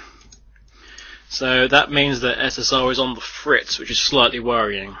again. So that means that SSR is on the fritz, which is slightly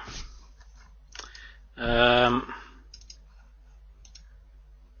worrying.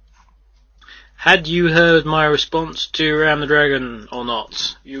 Had you heard my response to Ram the Dragon or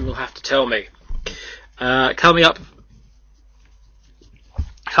not? You will have to tell me. Coming up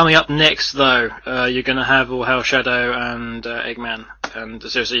next, though, you're going to have All Hail Shadow and Eggman. And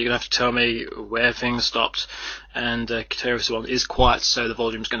seriously, you're going to have to tell me where things stopped. And Kateris one is quiet, so the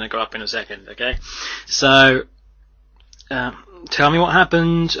volume's going to go up in a second, okay? So, tell me what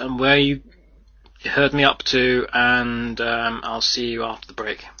happened and where you heard me up to, and I'll see you after the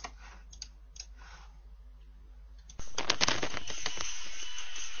break.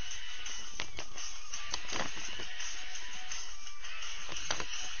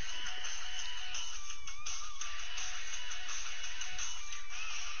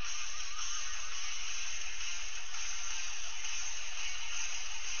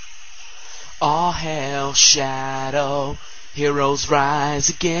 All hail shadow, heroes rise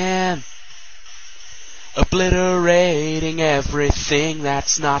again, obliterating everything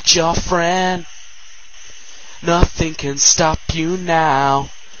that's not your friend. Nothing can stop you now,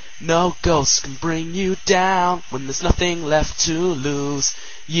 no ghost can bring you down. When there's nothing left to lose,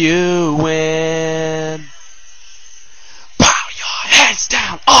 you win. Bow your heads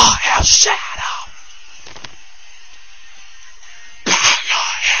down, all hail shadow. Bow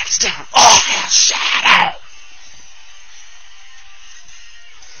your heads down, all hail shadow.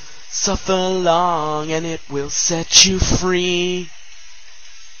 Suffer long and it will set you free.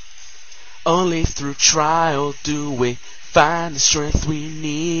 Only through trial do we find the strength we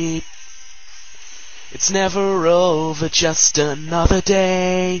need. It's never over, just another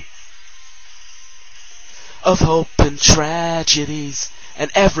day of hope and tragedies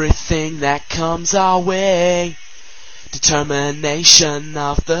and everything that comes our way. Determination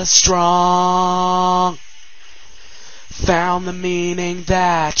of the strong found the meaning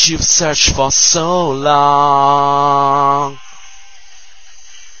that you've searched for so long.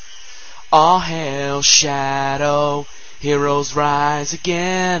 All hail shadow, heroes rise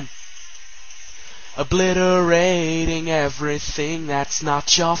again, obliterating everything that's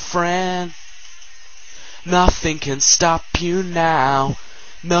not your friend. Nothing can stop you now,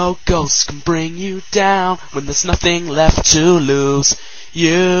 no ghost can bring you down. When there's nothing left to lose,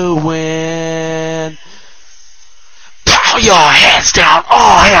 you win. Bow your heads down,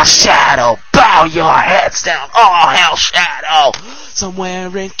 all hail shadow. Bow your heads down, all hail shadow.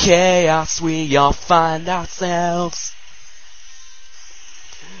 Somewhere in chaos we all find ourselves.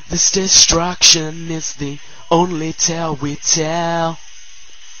 This destruction is the only tale we tell.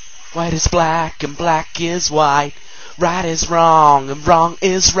 White is black and black is white. Right is wrong and wrong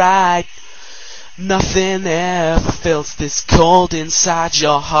is right. Nothing ever feels this cold inside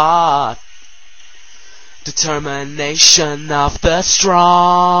your heart. Determination of the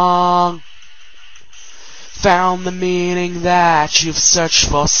strong found the meaning that you've searched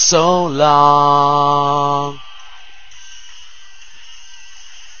for so long.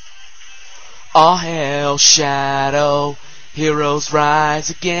 All hail shadow, heroes rise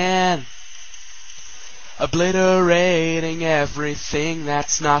again, obliterating everything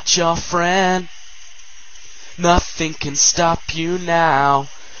that's not your friend. Nothing can stop you now,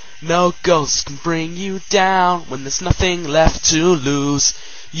 no ghost can bring you down. When there's nothing left to lose,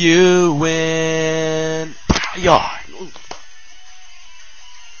 you win. Yeah.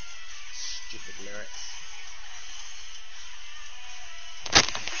 Stupid lyrics.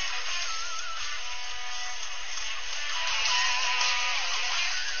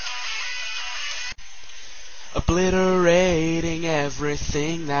 Obliterating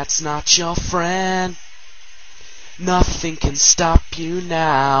everything that's not your friend. Nothing can stop you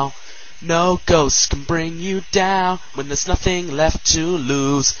now, no ghost can bring you down. When there's nothing left to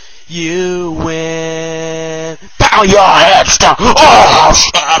lose, you win. Bow your heads down, all hail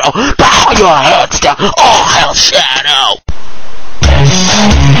shadow. Bow your heads down, all hail shadow.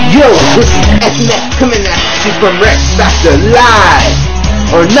 Yo, this is S-Net coming at you from Rex Factor live,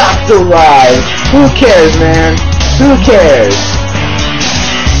 or not so live. Who cares, man? Who cares?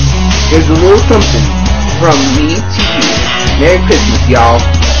 Here's a little something from me to you. Merry Christmas, y'all.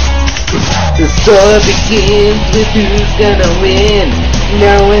 The story begins with who's gonna win,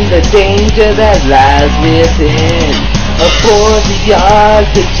 knowing the danger that lies within. A boy beyond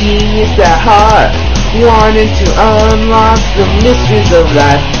the genius at heart, wanting to unlock the mysteries of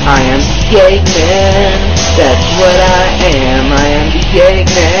life. I am the Eggman, that's what I am. I am the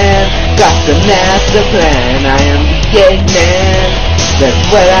Eggman, got the master plan. I am the Eggman, that's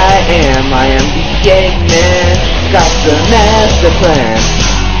what I am. I am the Eggman, got the master plan.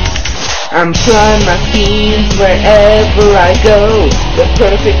 I'm trying my schemes wherever I go, the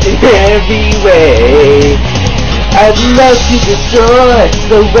perfect in every way. I'd love to destroy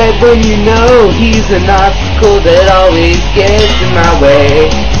the red one, you know. He's an obstacle that always gets in my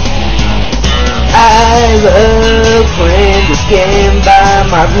way. I love playing this game by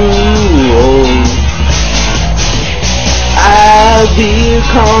my rules. I will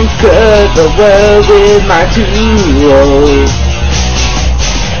conquer the world with my tools.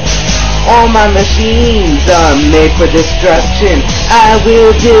 All my machines are made for destruction. I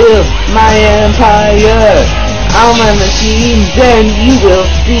will build my empire. All my machines, then you will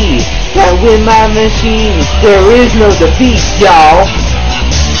see that with my machines there is no defeat, y'all.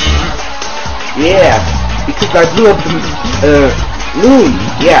 Yeah, because I blew up the moon.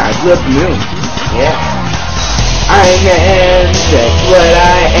 Yeah, I blew up the moon. Yeah. I'm man, that's what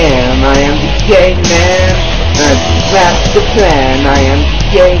I am. I am the Eggman. That's the plan. I am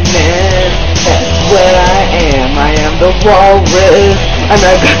the Eggman. That's what I am. I am the walrus, and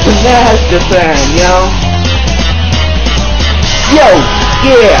I got the master plan, yo. Yo,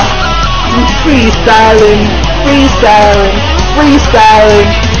 yeah. Freestyling, freestyling, freestyling.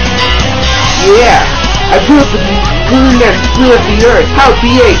 Yeah. I grew up in the moon and flew of the earth. How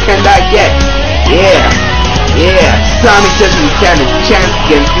BA can I get? Yeah. Yeah. Sonic doesn't stand a chance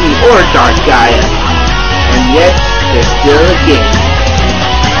against me or Dark Gaia. And yet, there's still a game.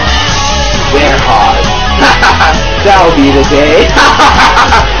 They're hard. That'll be the day.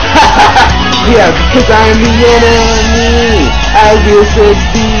 Yeah, because I'm the enemy. I will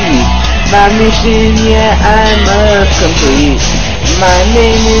succeed. My mission, yeah, I must complete. My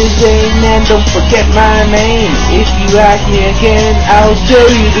name is Amen, don't forget my name. If you ask me again, I'll tell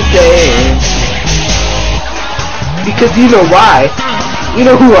you the same. Because you know why. You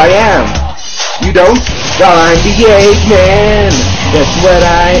know who I am. You don't? Well, I'm the Eggman. That's what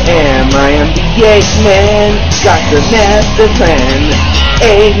I am. I am the Eggman. Got the master plan.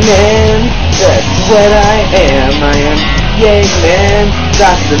 Eggman. That's what I am. I am the Eggman.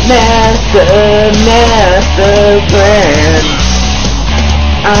 Got the master plan.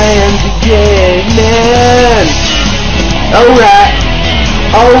 I am the Eggman. Alright.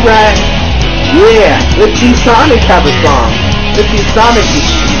 Alright. Yeah. Let's see Sonic have a song. Let's see Sonic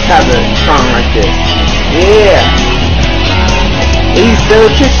have a song like this. Yeah. Hey,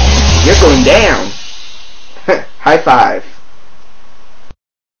 Celtic, you're going down. High five.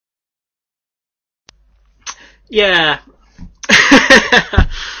 Yeah.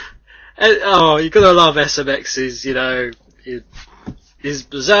 Oh, you gotta love SMX's, you know, his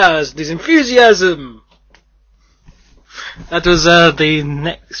pizzazz, his enthusiasm. That was the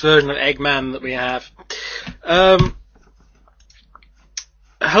next version of Eggman that we have.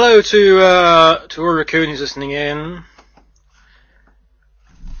 Hello to all Raccoon who's listening in,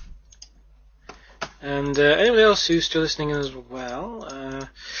 and anybody else who's still listening in as well.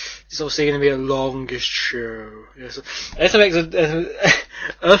 It's obviously going to be a longest show. Yes. SMX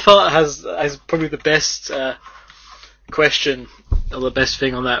Earthart has probably the best question, or the best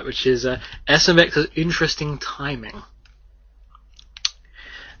thing on that, which is SMX has interesting timing.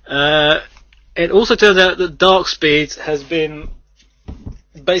 It also turns out that Dark Speed has been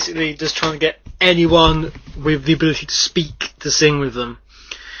basically just trying to get anyone with the ability to speak to sing with them,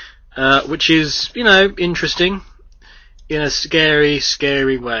 which is, you know, interesting in a scary,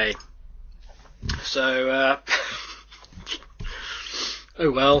 scary way. So,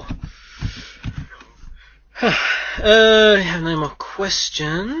 oh well. I have no more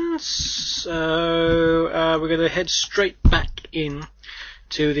questions, so we're going to head straight back in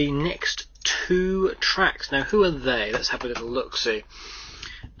to the next two tracks. Now, who are they? Let's have a little look-see.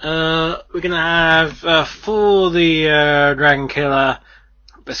 We're going to have, for the Dragon Killer,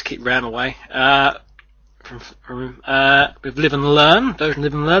 best keep Ram away, with Live and Learn, version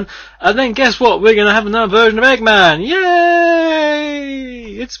Live and Learn, and then guess what? We're going to have another version of Eggman!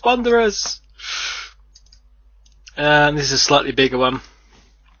 Yay! It's wondrous! This is a slightly bigger one.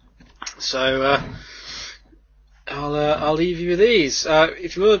 So, I'll leave you with these.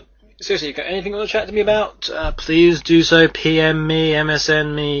 If you want to, seriously, you got anything you want to chat to me about, please do so. PM me,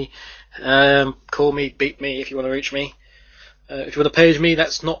 MSN me, call me, beat me if you want to reach me. If you want to page me,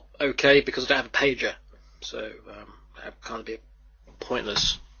 that's not okay because I don't have a pager. So, that kind of be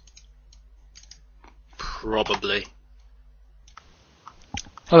pointless. Probably.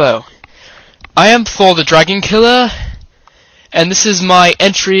 Hello. I am for the Dragon Killer, and this is my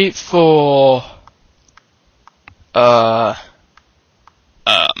entry for the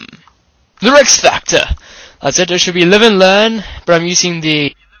Rex Factor. I said there should be Live and Learn, but I'm using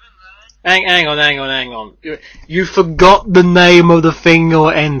the... Hang on. You forgot the name of the thing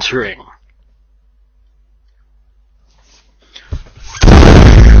you're entering.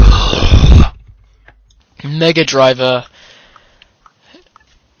 Mega Driver.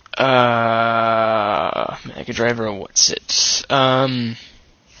 Mega Driver, what's it?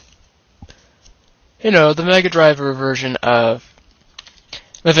 You know, the Mega Driver version of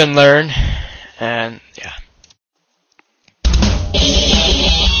Live and Learn, and yeah.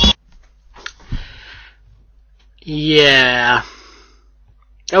 Yeah.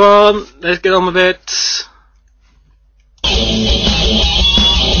 Come on, let's get on with it.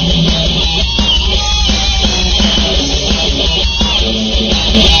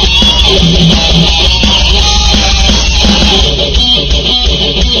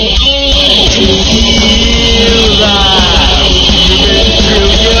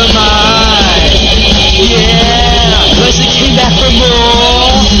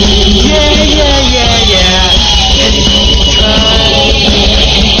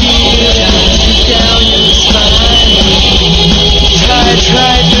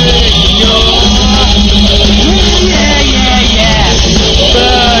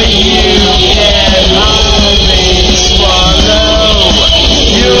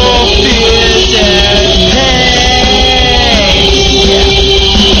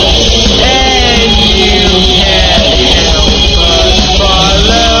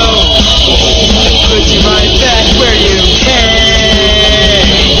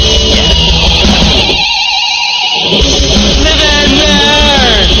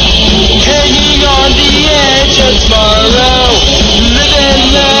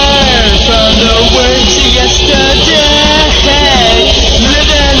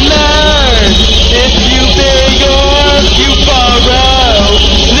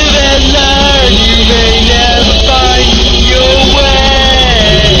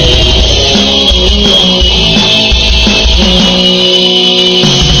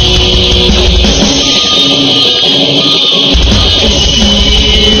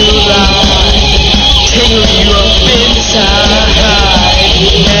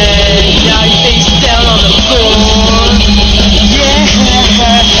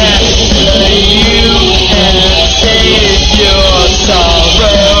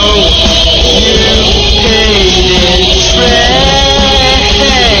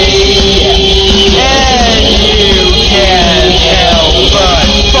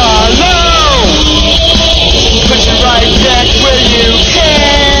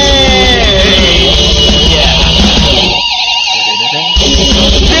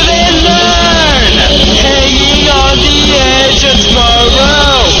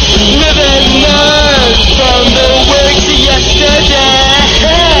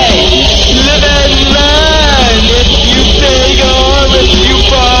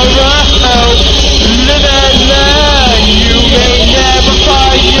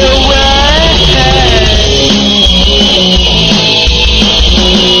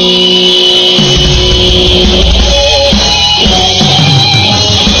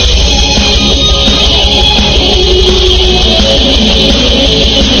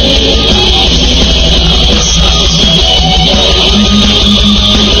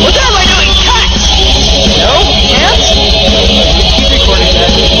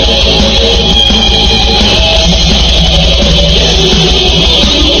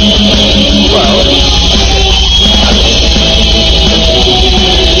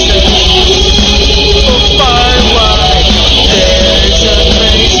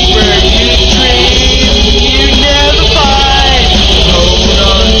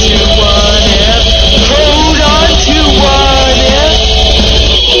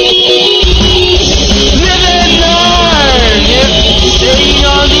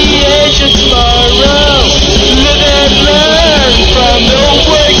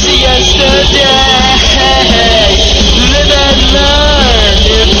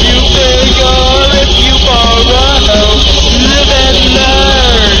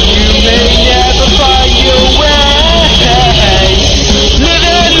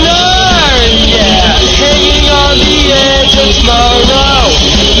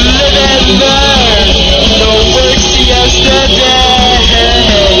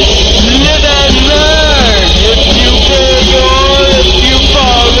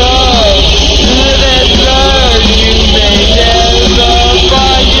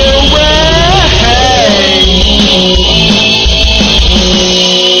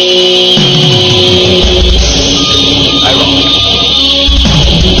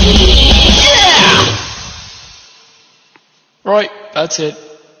 that's it.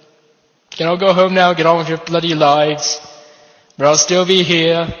 You can all go home now, get on with your bloody lives. But I'll still be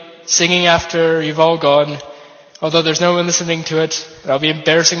here, singing after you've all gone. Although there's no one listening to it, but I'll be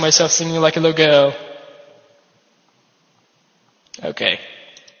embarrassing myself singing like a little girl. Okay.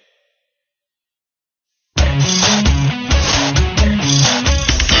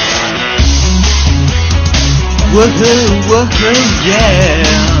 Woohoo, woohoo, yeah.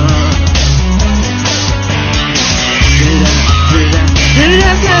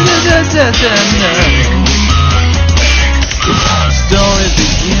 Stories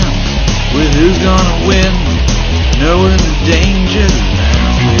begin with who's gonna win, knowing the danger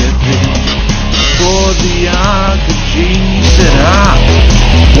lies within. For the arc of genius set up,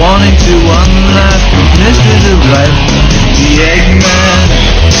 wanting to unlock the mysteries of life. The Eggman,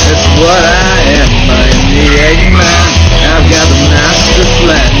 that's what I am. I am the Eggman. I've got the master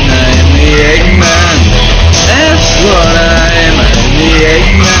plan. I am the Eggman. That's what I am. I am the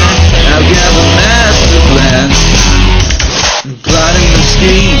Eggman. I've got the master plan. Plotting the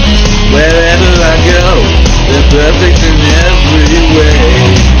schemes wherever I go. They're perfect in every way.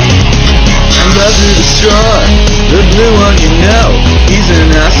 I love to destroy the blue one, you know. He's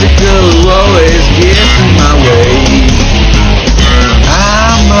an icicle who always gets in my way.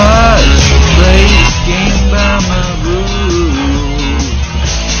 I must play this game by my rules.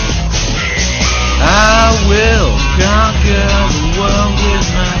 I will conquer the world with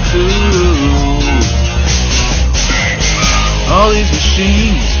my tools. All these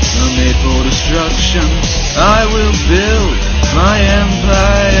machines are made for destruction. I will build my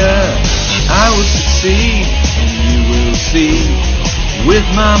empire. I will succeed, and you will see. With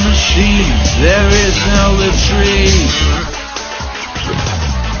my machines, there is no retreat.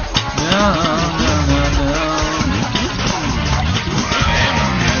 No, no, no, no.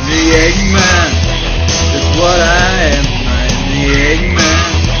 I'm the Eggman. That's what I am. I am the Eggman.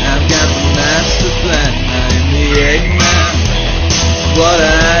 I've got the master plan. I am the Eggman. That's what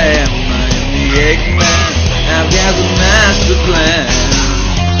I am. I am the Eggman. I've got the master plan.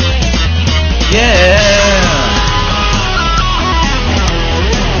 Yeah.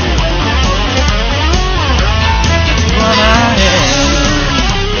 What I am.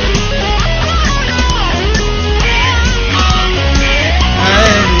 I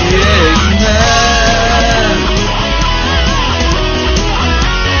am the Eggman.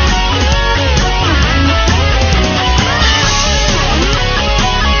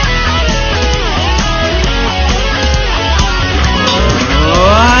 Oh,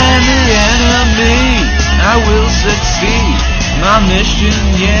 I am the enemy. I will succeed. My mission,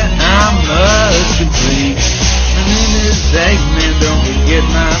 yeah, I must complete. My name is Eggman, don't forget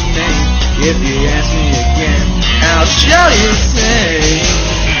my name. If you ask me again, I'll show you things.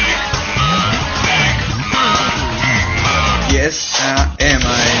 Yes, I am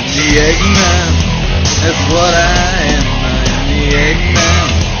the Eggman. That's what I am the Eggman.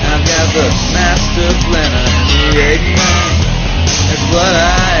 I've got the master plan. I am the Eggman. That's what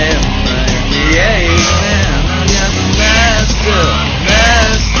I am the Eggman. I got the master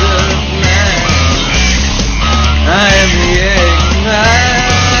plan. I am the Eggman.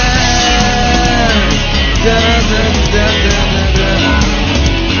 Da da da da da da.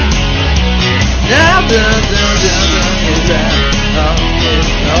 Da da da da da da.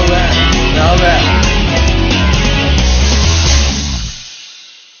 Alright.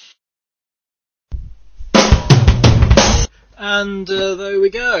 And there we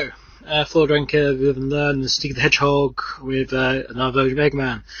go. Floor Drinker, Live and Learn, Sticky the Hedgehog with another version of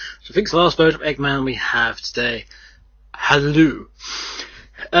Eggman. So I think it's the last version of Eggman we have today. Hallelujah.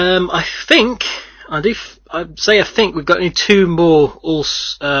 I think we've got only two more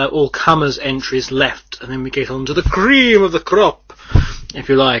all-comers entries left, and then we get on to the cream of the crop, if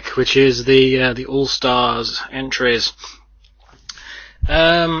you like, which is the All-Stars entries.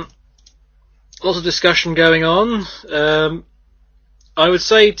 Lots of discussion going on. I would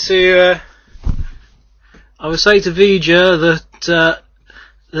say to Vija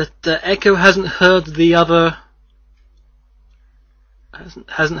that Echo hasn't heard the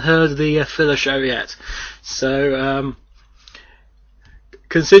filler show yet. So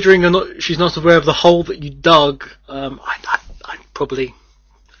considering she's not aware of the hole that you dug, I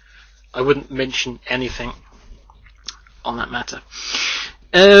wouldn't mention anything on that matter.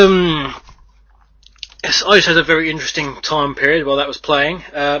 Yes, I just had a very interesting time period while that was playing,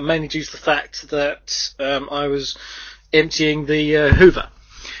 mainly due to the fact that I was emptying the Hoover,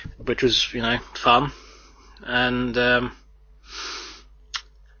 which was, fun, and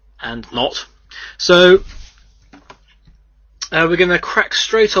not. So we're going to crack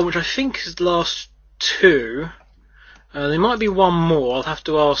straight on, which I think is the last two. There might be one more. I'll have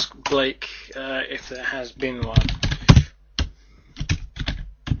to ask Blake if there has been one.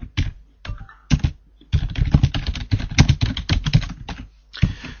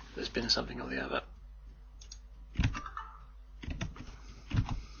 There's been something or the other.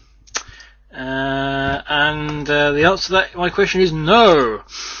 And the answer to that, my question is no.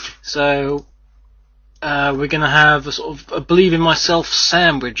 So we're going to have a sort of a believe in myself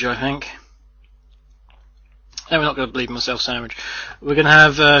sandwich, I think. No, we're not going to believe in myself sandwich. We're going to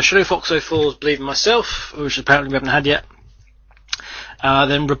have Shadow Fox 04's Believe in Myself, which apparently we haven't had yet.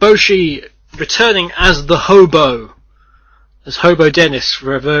 Then Raboshi returning as the Hobo, as Hobo Dennis,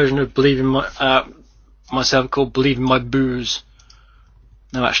 for a version of Believe in myself called Believe in My Booze.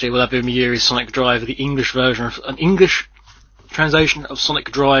 No, actually, we'll have Umiyuri's Sonic Drive, the English version of an English translation of Sonic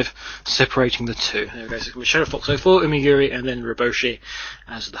Drive, separating the two. There we go. So it's going to be Shadow Fox 04, Umiyuri, and then Raboshi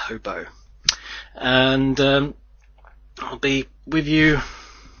as the Hobo. And I'll be with you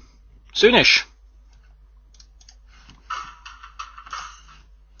soonish.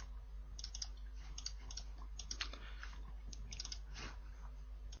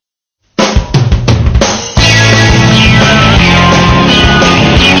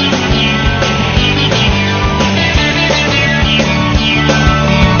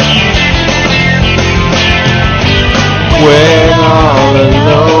 When all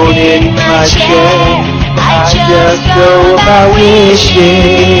alone in my chair, I just go about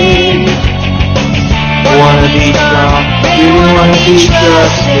wishing. Wanna be strong, really wanna be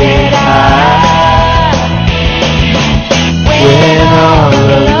trusted. When all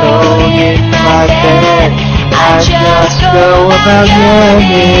alone in my bed, I just go about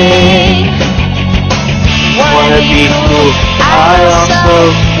yearning. Wanna be cool, I also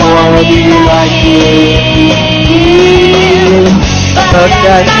wanna be like you. But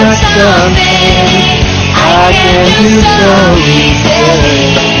that's not something I can do so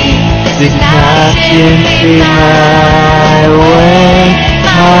easily. This is not simply my way,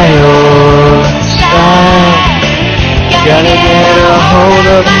 my own style. Gotta get a hold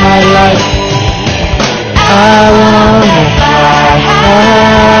of my life. I wanna fly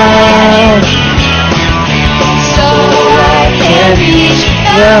high, so I can reach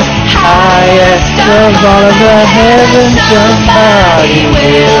the highest of all of the heavens. Somebody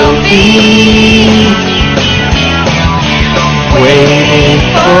will be waiting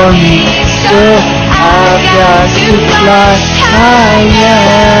for me, so I've got to fly higher.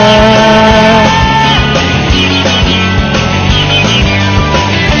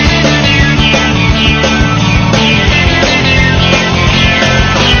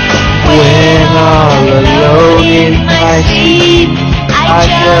 When all alone in my sleep, I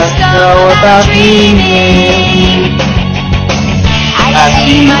just know about meaning. I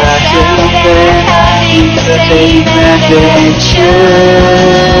see myself and having the same adventure.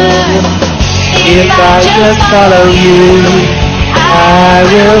 If I just follow you, I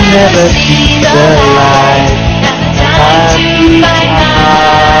will never see the light. I'm keeping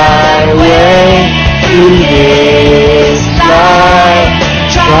my way through this life,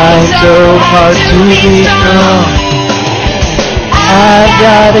 trying so hard to be strong. I've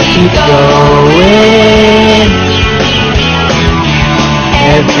gotta keep going.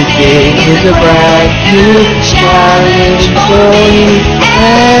 Every day is a brand new challenge for me,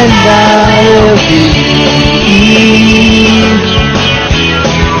 and I will believe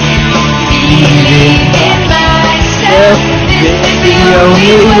in myself. This is the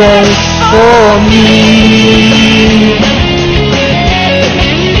only way for me.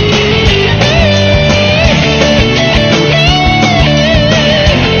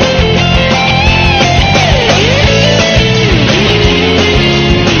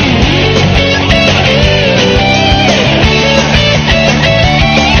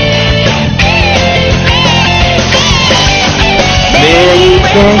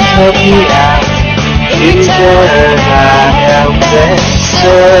 Can help me out. It's I help that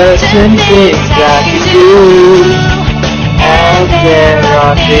certain things I can do, and there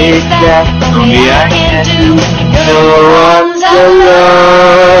are things that only I can do. No one's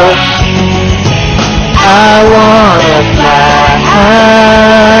alone. I wanna fly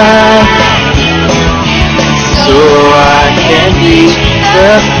high, so I can reach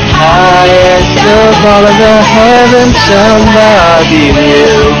the highest of all of the heavens. Somebody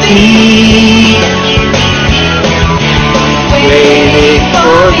will be waiting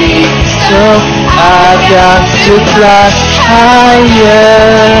for me, so I've got to fly higher.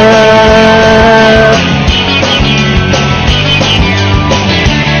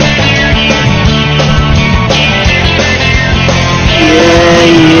 Yeah,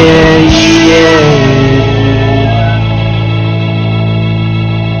 yeah, yeah.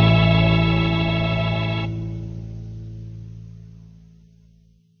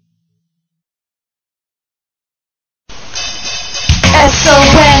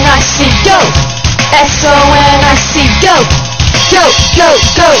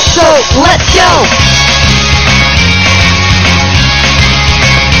 let's go!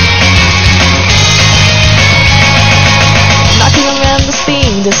 Knocking around the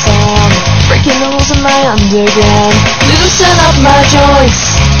speed of sound, breaking the rules of my underground. Loosen up my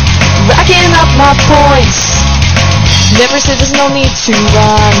joints, racking up my points. Never said there's no need to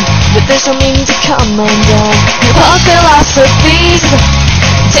run, but there's no meaning to come undone. Your punk philosophies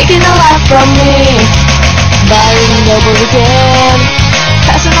taking a life from me. Firing over again,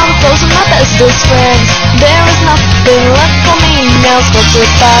 passing all the flows of my best friends. There is nothing left for me now, sculpted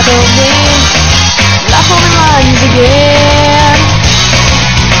by the wind. Life only lines again.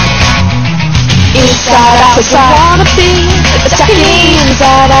 Inside out, I wanna be attacking the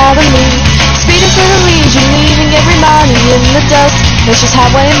inside out of me. Speeding through the region, leaving everybody in the dust. That's just how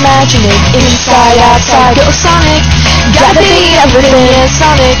I imagine it. Inside, outside, go Sonic. Gotta be everything, yeah,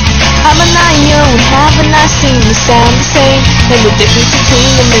 Sonic. I'm a 9-year-old, have a nice scene, we sound the same. And the difference between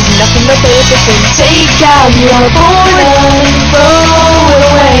them is nothing but paper thin. Take out your boredom, throw it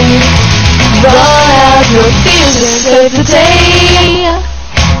away. Run out your fears and save the day.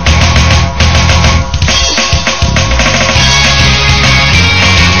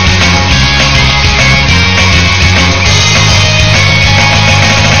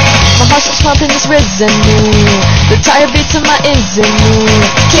 My heart starts pumping, it's risen new. The tired beats of my engine new.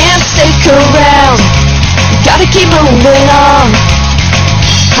 Can't stick around, gotta keep moving on.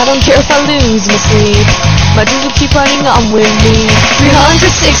 I don't care if I lose my sleep, my dreams will keep running on with me.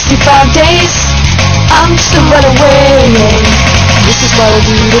 365 days, I'm just a runaway. This is what I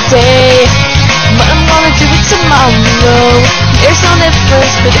do today, but I'm gonna do it tomorrow. There's no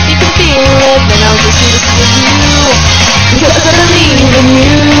difference, but if you can feel it, then I'll just do this with you. Because I believe in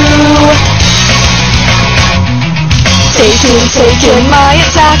you. Taking my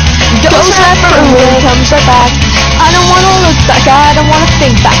attack, goes right through and comes right back. I don't wanna look back, I don't wanna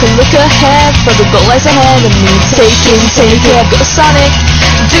think back and look ahead, for the goal lies ahead of me. Take it, go Sonic.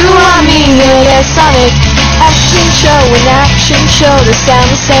 Do I mean it, yeah, Sonic. Action show, they sound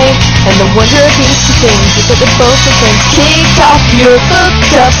the same. And the wonder of these two things is that they're both the things. Kick off your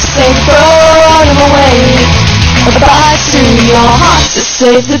footcuffs and throw them away. Bye to your heart to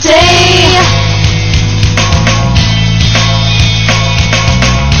save the day.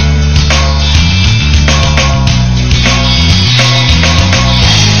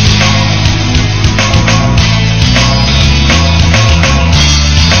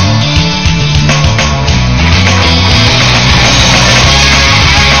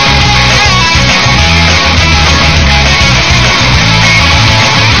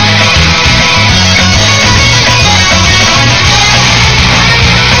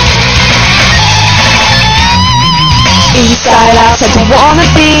 Inside out, I don't wanna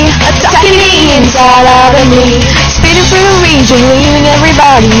be attacking the inside out of me. Speeding through the region, leaving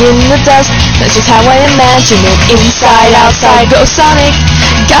everybody in the dust. That's just how I imagine it. Inside, outside, go Sonic.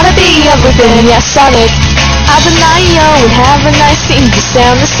 Gotta be everything, yeah, Sonic. I've been 9-year and have a nice scene, they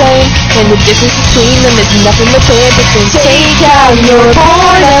sound the same. And the difference between them is nothing but paper thin. Take out your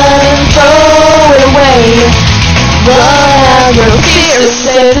boredom, throw it away. Run out your fears,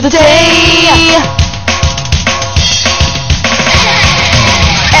 save the day.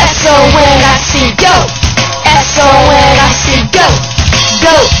 S-O-N-I-C, go! S-O-N-I-C, go!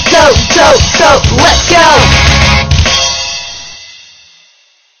 Go, go, go, go, let's go!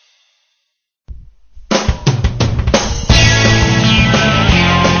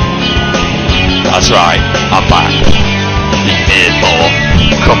 That's right, I'm back. Here's more.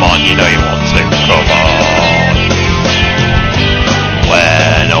 Come on, you know you want to. Come on.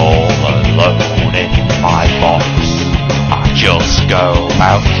 When all alone in my box, I just go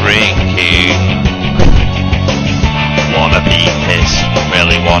out drinking. Wanna be pissed,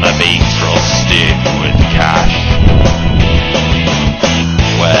 really wanna be trusted with cash.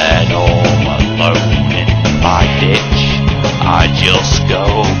 When all alone in my ditch, I just go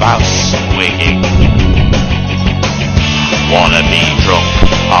about swinging. Wanna be drunk,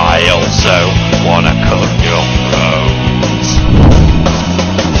 I also wanna cut your throat.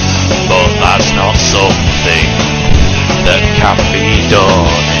 But that's not something that can be done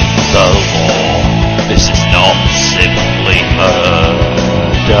in the law. This is not simply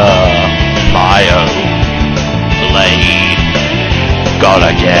murder. My own blade,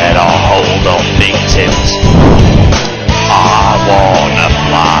 gotta get a hold of victims. I wanna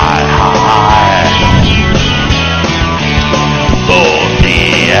fly high, but the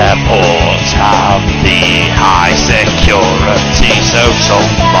airports have the high security, so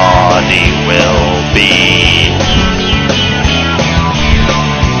somebody will be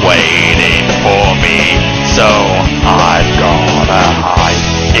waiting for me, so I've gotta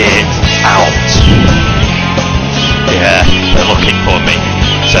hide.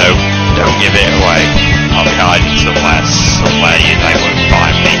 give it away. I'll be hiding somewhere they won't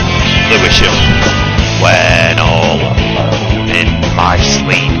find me. Lewisham, when all alone in my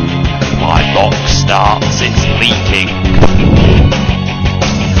sleep, my box starts its leaking.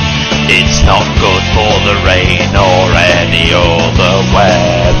 It's not good for the rain or any other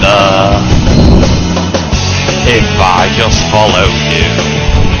weather. If I just follow you,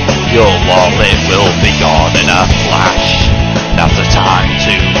 your wallet will be gone in a flash. Now's the time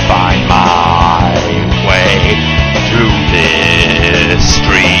to find my way through this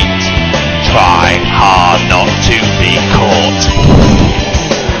street. Trying hard not to be caught.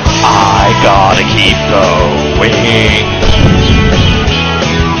 I gotta keep going.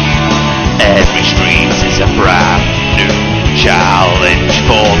 Every street is a brand new challenge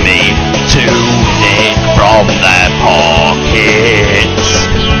for me to nick from their pockets.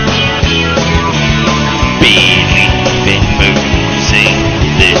 Believing losing,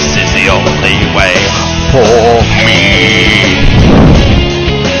 this is the only way for me.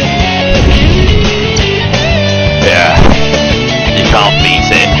 Yeah, you can't beat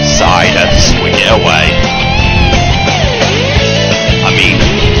it, cider, swing it away. I mean,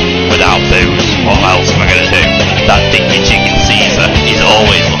 without booze, what else am I gonna do? That dinky chicken Caesar, he's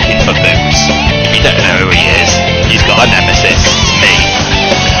always looking for booze. You don't know who he is, he's got a nemesis, me.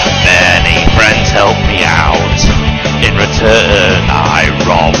 Many friends help me out, in return I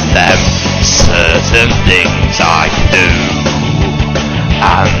rob them. Certain things I can do,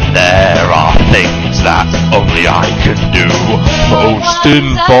 and there are things that only I can do. Most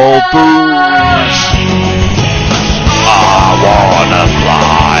involve booze. I wanna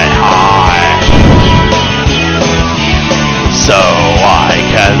fly high, so I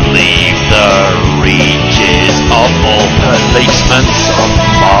can leave the reaches of all policemen.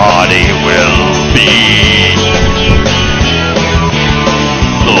 Somebody will be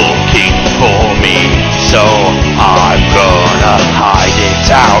looking for me, so I'm gonna hide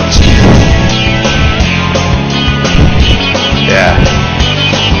it out. Yeah.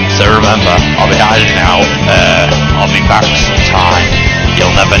 So remember, I'll be hiding out. I'll be back sometime.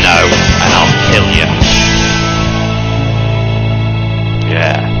 You'll never know, and I'll kill you.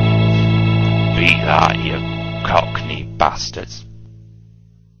 Yeah. Beat that, you cockney bastards.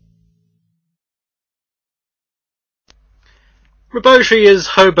 Raboshi is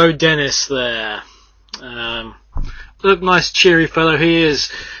Hobo Dennis there. Look, nice cheery fellow he is.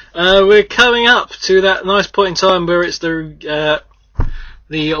 We're coming up to that nice point in time where it's the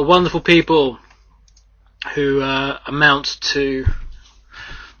wonderful people who amount to,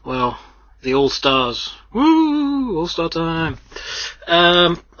 well, the All-Stars. Woo! All-Star time.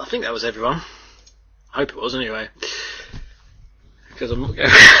 I think that was everyone. I hope it was anyway, because I'm not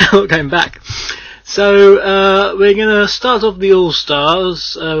going back. So we're going to start off the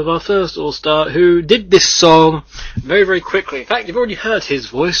All-Stars with our first All-Star, who did this song very, very quickly. In fact, you've already heard his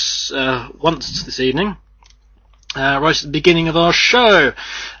voice once this evening, right at the beginning of our show.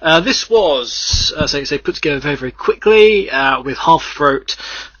 This was, say, put together very, very quickly with half throat,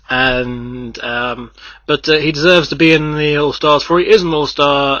 and but he deserves to be in the All-Stars, for he is an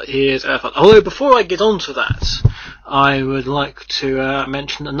All-Star. He is although before I get on to that, I would like to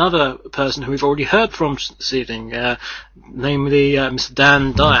mention another person who we've already heard from this evening, namely Mr.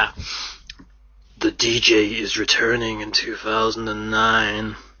 Dan Dyer. The DJ is returning in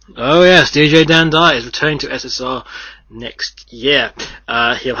 2009. Oh yes, DJ Dan Dyer is returning to SSR next year.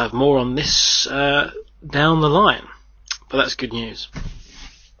 He'll have more on this down the line, but that's good news.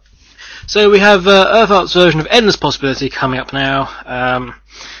 So we have Earthart's version of Endless Possibility coming up now,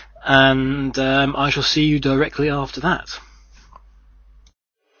 and I shall see you directly after that.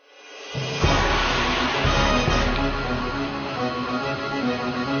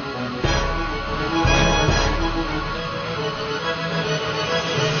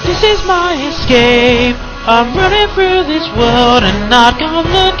 This is my escape. I'm running through this world and not gonna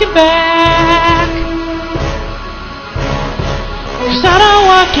looking back. 'Cause I know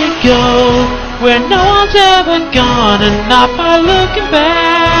I can go where no one's ever gone, and not by looking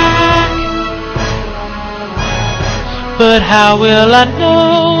back. But how will I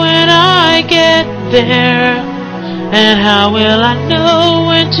know when I get there? And how will I know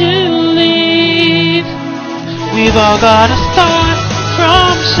when to leave? We've all gotta start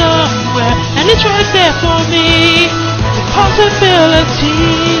from somewhere, and it's right there for me. The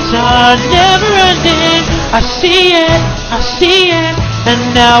possibilities are never ending. I see it,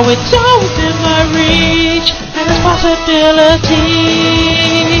 and now it's all within my reach, and it's possibility.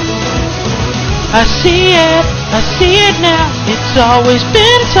 I see it now, it's always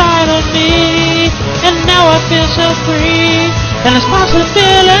been inside of me, and now I feel so free, and it's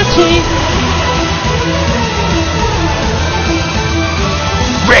possibility.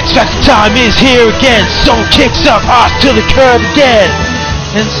 X Factor time is here again. Soul kicks up hard to the curb again.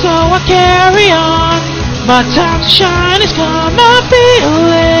 And so I carry on. My time to shine is come, I feel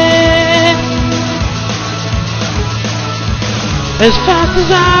it. As fast as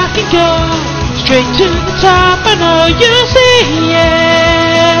I can go, straight to the top, I know you see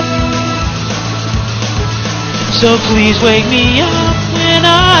it. So please wake me up when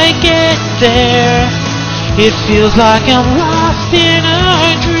I get there. It feels like I'm lost in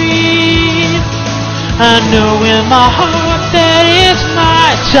a dream. I know in my heart that it's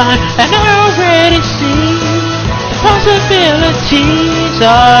my time, and I already see the possibilities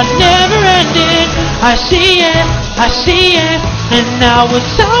are never ending. I see it, and now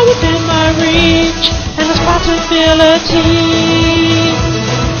it's all within my reach, and there's possibilities.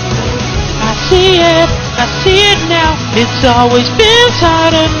 I see it now, it's always been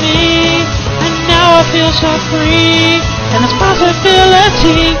inside of me, and now I feel so free, and there's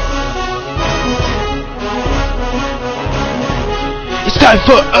possibility. It's time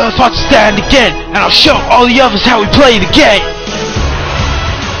for Earth-Fight to stand again, and I'll show all the others how we play the game.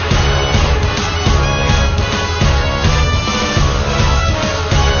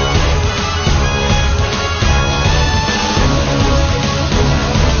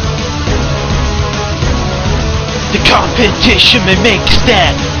 The competition may make a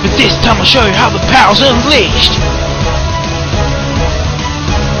stand, but this time I'll show you how the power's unleashed.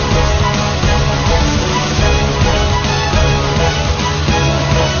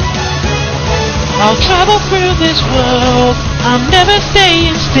 I'll travel through this world, I'm never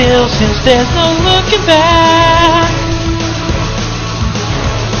staying still, since there's no looking back.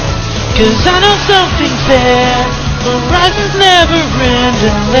 'Cause I know something's there, horizons never end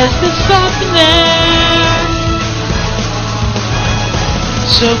unless there's something there.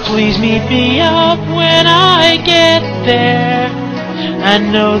 So please meet me up when I get there. I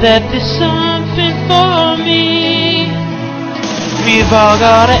know that there's something for me. We've all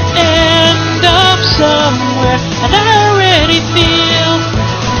gotta end up somewhere, and I already feel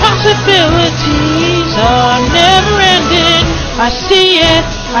possibilities are never ending. I see it,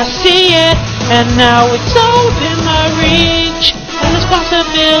 and now it's all within my reach, and there's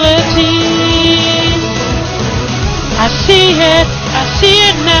possibilities. I see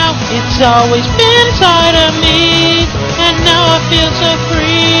it now, it's always been inside of me, and now I feel so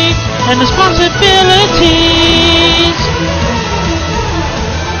free, and there's possibilities.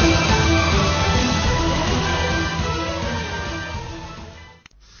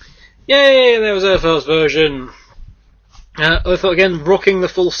 Yay, there was Earthfile's version. I thought again, rocking the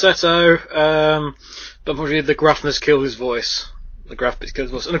falsetto, but unfortunately the gruffness killed his voice. The gruff bits killed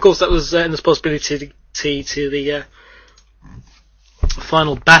his voice. And of course that was in this possibility to the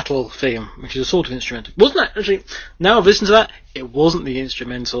final battle theme, which is a sort of instrumental. Wasn't that actually, now I've listened to that, it wasn't the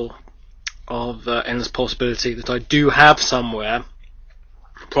instrumental of Endless Possibility that I do have somewhere.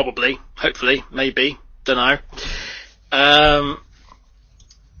 Probably, hopefully, maybe, don't know.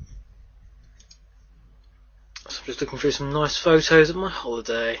 So I'm just looking through some nice photos of my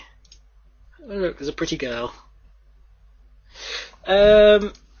holiday. Oh look, there's a pretty girl.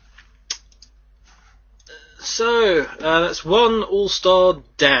 So that's one all-star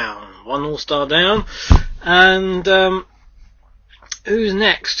down. And who's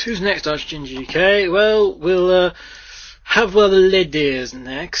next? Who's next, Arch Ginger UK? Well, we'll have the ladies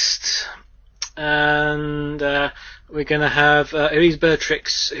next. And we're going to have Elise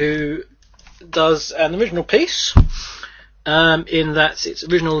Bertrix, who does an original piece, in that it's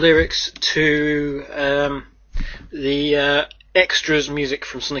original lyrics to the extras music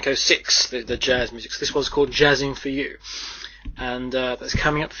from Sonic 06, the jazz music. So this one's called Jazzing for You, and that's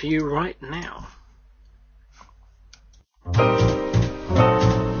coming up for you right now.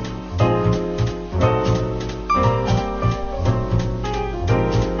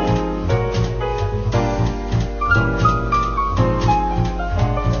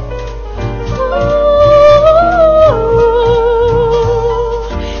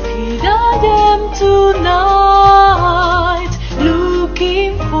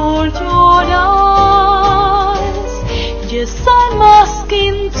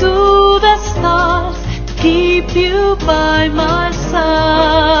 You by my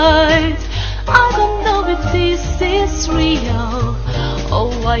side. I don't know if this is real.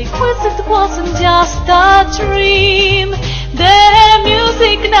 Oh, I wish it wasn't just a dream. The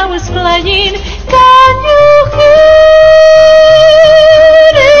music now is playing. Can you hear?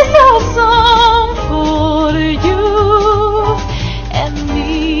 It's a song for you and me.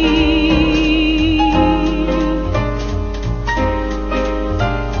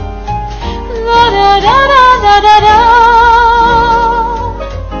 La da da da. Da da da,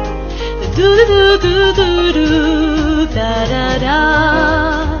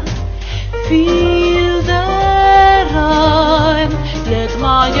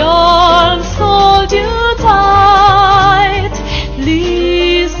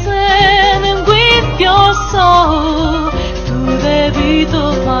 beat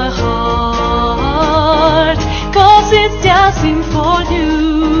of my heart, 'cause it's dancing for you.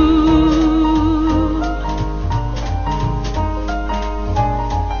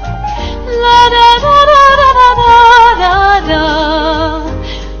 La da da da da da da da,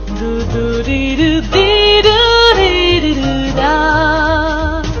 do do dee do dee do dee dee do da.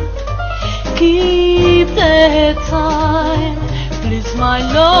 Keep the time, please my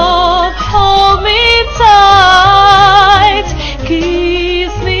love, hold me tight.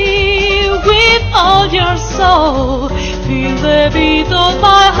 Kiss me with all your soul, feel the beat of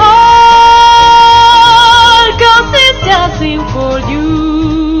my heart, 'cause it's dancing for you.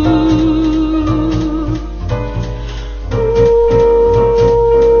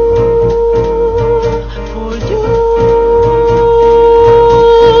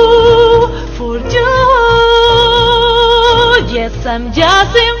 I'm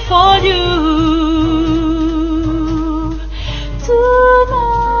dancing for you tonight,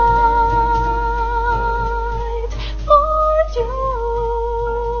 for you.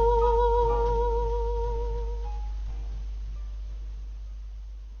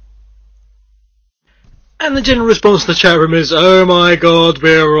 And the general response to the chat room is, "Oh my God,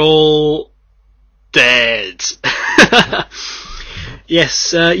 we're all dead."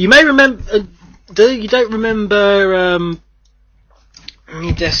 Yes, you may remember. You don't remember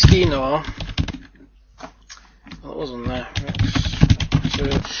Deskino. What was on there?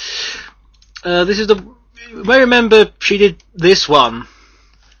 This is the. You may remember she did this one,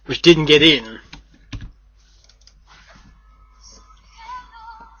 which didn't get in.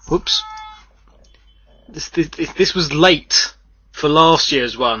 Whoops. This was late for last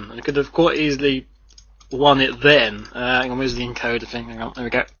year's one. I could have quite easily won it then. Hang on, where's the encoder thing? Hang on, there we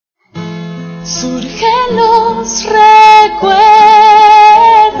go. Surgen los recuerdos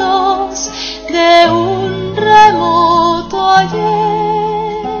de un remoto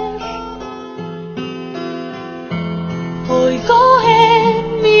ayer. Oigo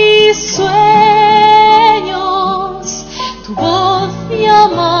en mis sueños tu voz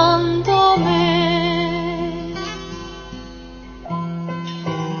llamándome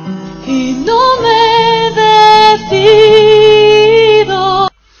y no me decido.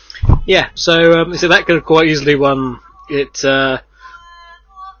 Yeah, so that could have quite easily won it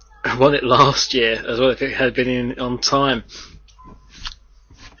last year as well if it had been in on time.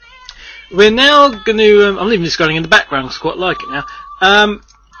 We're now going to. I'm leaving this going in the background because I quite like it now. I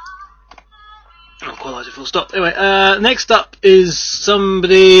quite like it full stop. Anyway, next up is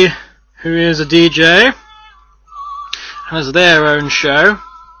somebody who is a DJ, has their own show,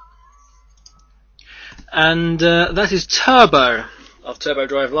 and that is Turbo of Turbo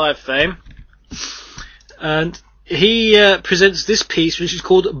Drive Live fame, and he presents this piece which is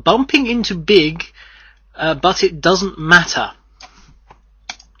called Bumping Into Big, But It Doesn't Matter.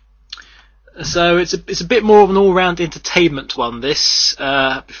 So it's a bit more of an all-round entertainment one, this,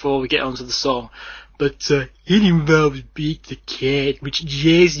 before we get onto the song. But it involves Big the Cat, which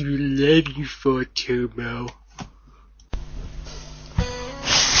Jazzy will love you for, Turbo.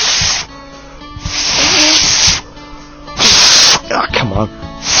 Ah, come on.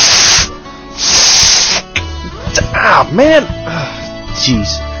 Ah, man.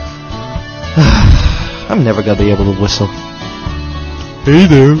 Jeez. I'm never gonna be able to whistle. Hey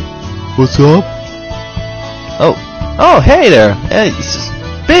there, what's up? Oh, hey there. Hey, this is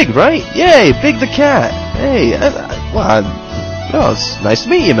Big, right? Yay, Big the Cat. Hey, it's nice to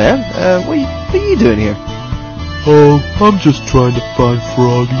meet you, man. What are you doing here? Oh, I'm just trying to find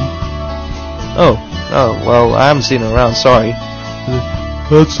Froggy. Oh, well, I haven't seen him around, sorry.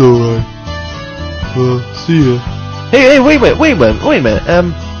 That's alright. See ya. Hey, wait a minute.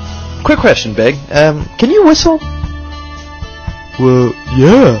 Quick question, Big. Can you whistle? Well,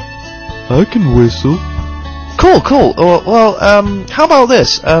 yeah, I can whistle. Cool. Well, how about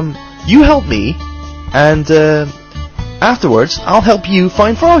this? You help me, and afterwards, I'll help you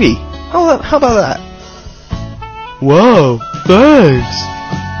find Froggy. How about that? Wow, thanks.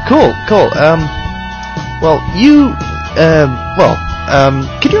 Cool.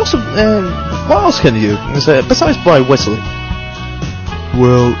 Can you also, what else can you do besides by whistling?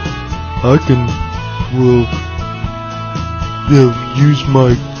 Well, I can, use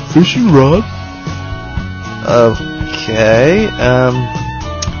my fishing rod. Okay,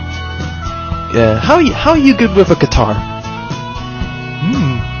 yeah, how are you good with a guitar?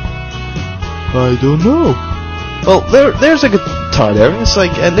 I don't know. Well, there's a guitar there. It's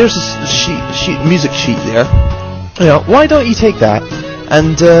like, and there's a music sheet there. Why don't you take that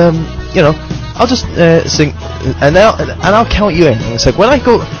and I'll just sing, and I'll count you in. And it's like when I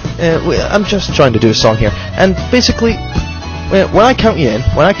go, I'm just trying to do a song here, and basically when I count you in,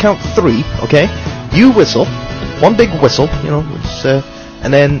 when I count 3, okay, you whistle, one big whistle,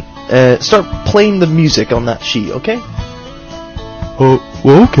 and then start playing the music on that sheet, okay? Oh,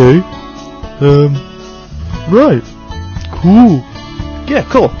 well, okay. Right. Cool. Yeah,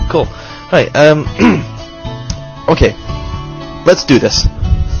 cool. Right, okay, let's do this.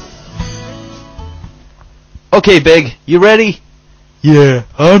 Okay, Big, you ready? Yeah,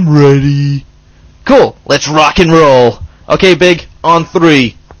 I'm ready. Cool, let's rock and roll. Okay, Big, on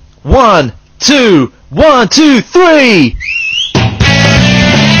 3. 1, 2, 1, 2, 3!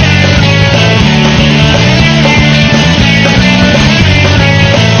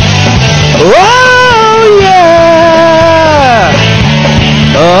 Oh, yeah!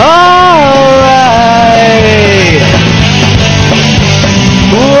 Alright!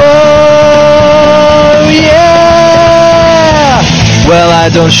 Whoa, yeah! Well, I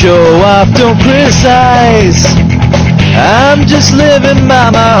don't show up, don't criticize. I'm just living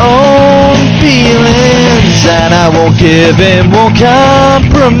by my own feelings, and I won't give in, won't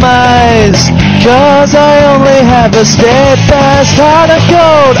compromise, 'cause I only have a steadfast heart of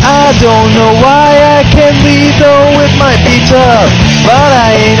gold. I don't know why I can't leave, though it might be tough, but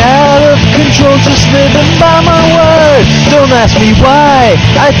I ain't out of control, just living by my word. Don't ask me why,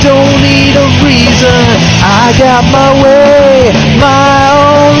 I don't need a reason. I got my way, my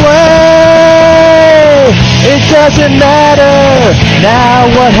own way. It doesn't matter now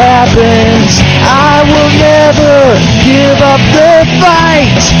what happens, I will never give up the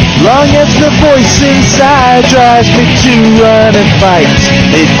fight, long as the voice inside drives me to run and fight.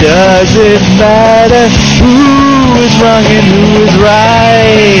 It doesn't matter who is wrong and who is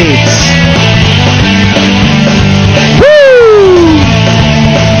right. Woo!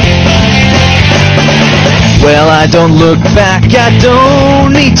 Well, I don't look back, I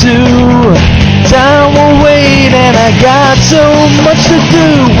don't need to. Time will wait and I got so much to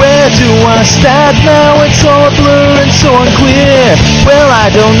do. Where do I start now? It's all a blur and so unclear. Well, I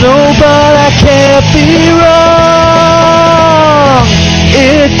don't know, but I can't be wrong.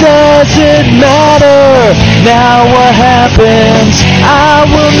 It doesn't matter now what happens, I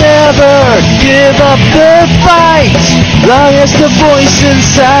will never give up the fight, long as the voice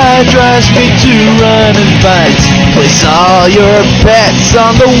inside drives me to run and fight. Place all your bets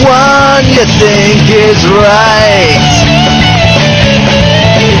on the one you think is right.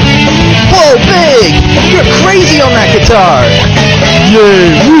 Whoa, Big! You're crazy on that guitar!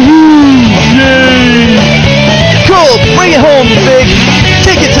 Yay! Woohoo! Yay! Cool! Bring it home, Big!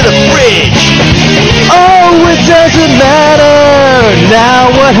 Take it to the fridge! Oh, it doesn't matter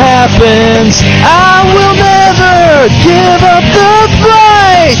now what happens, I will never give up the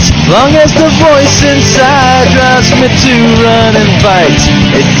fight, long as the voice inside drives me to run and fight.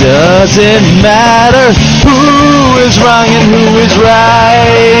 It doesn't matter who is wrong and who is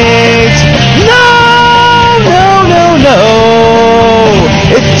right. No, no, no, no.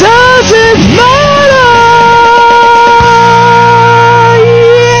 It doesn't matter.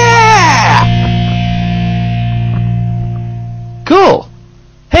 Yeah. Cool.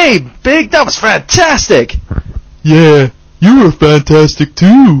 Hey, Big, that was fantastic. Yeah, you were fantastic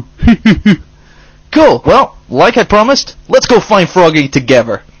too. Cool. Well, like I promised, let's go find Froggy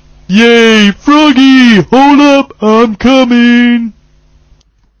together. Yay, Froggy! Hold up, I'm coming.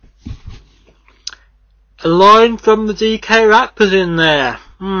 A line from the DK rappers in there.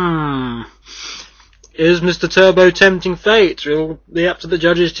 Is Mr. Turbo tempting fate? It will be up to the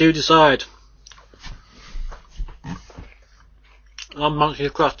judges to decide. I'm munching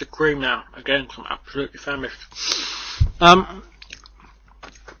across the cream now. Again, I'm absolutely famished. Time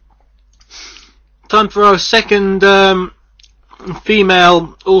for our second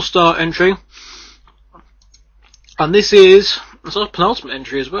female all-star entry. And this is... it's our penultimate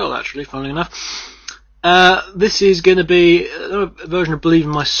entry as well, actually, funnily enough. This is going to be a version of Believe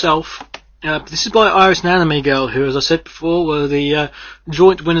in Myself. This is by Iris and Anime Girl, who, as I said before, were the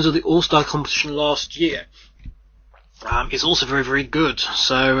joint winners of the All-Star competition last year. It's also very, very good,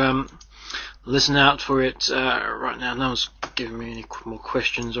 so listen out for it right now. No one's giving me any more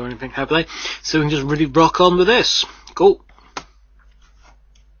questions or anything, have they? So we can just really rock on with this. Cool.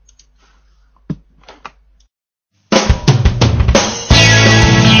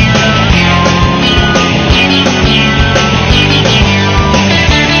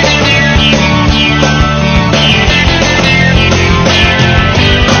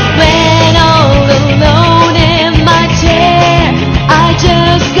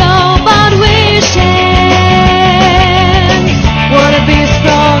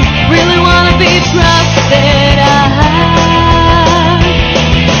 Really wanna be trusted.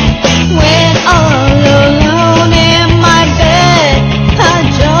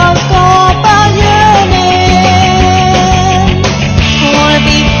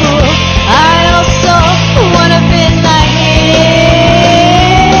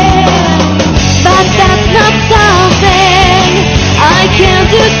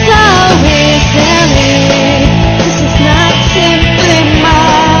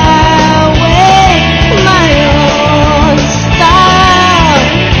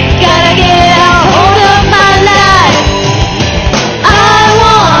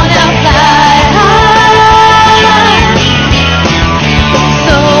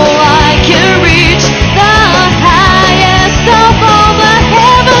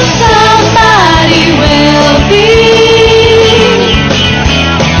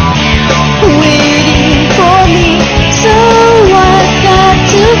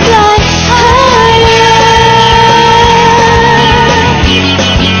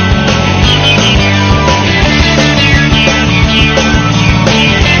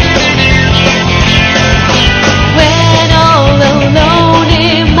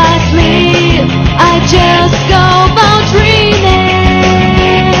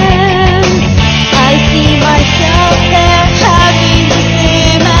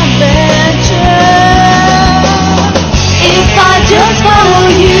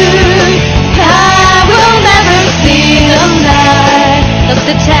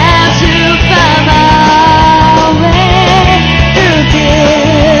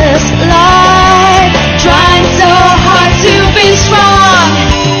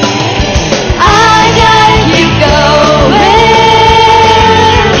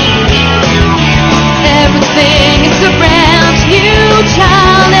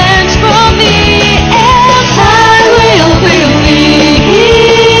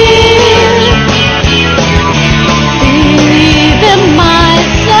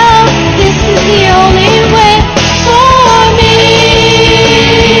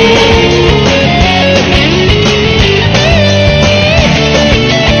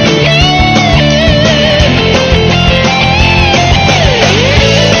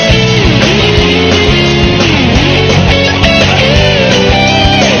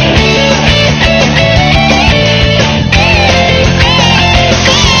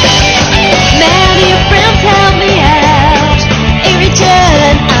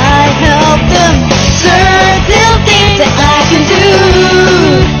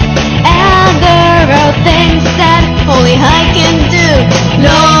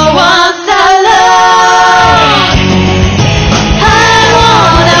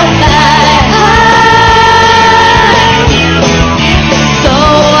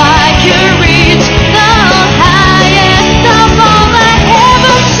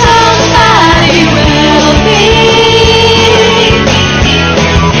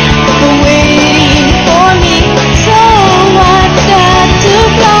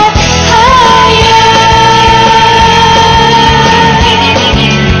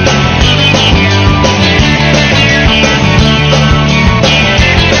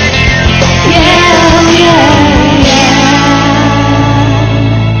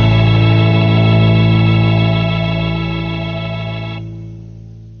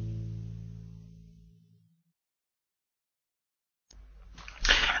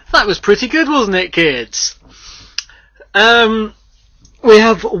 That was pretty good, wasn't it, kids? We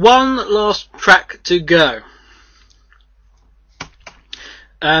have one last track to go.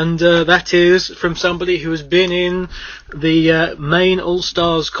 And that is from somebody who has been in the main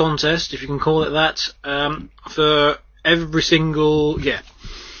All-Stars contest, if you can call it that, for every single year.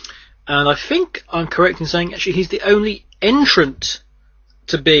 And I think I'm correct in saying actually he's the only entrant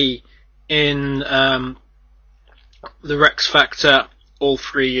to be in the Rex Factor all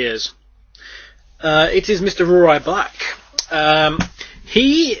 3 years. It is Mr. Rory Black.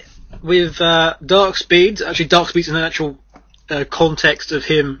 He, with Dark Speeds, actually Dark Speeds in an actual context of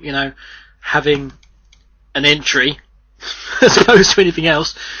him, you know, having an entry, as opposed to anything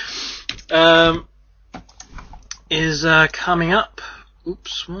else, is coming up.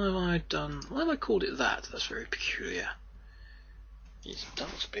 Oops, what have I done? Why have I called it that? That's very peculiar. It's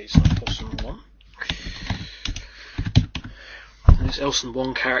Dark Speeds, not Elson 1. And this Elson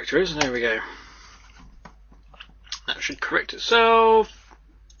 1 character is, there we go. That should correct itself.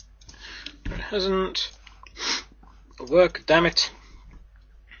 It hasn't. It'll work, damn it.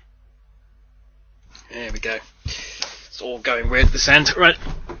 There we go. It's all going weird at this end. Right.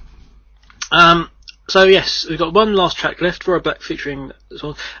 So yes, we've got one last track left for our Black featuring this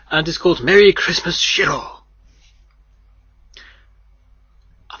one, and it's called Merry Christmas Shiro.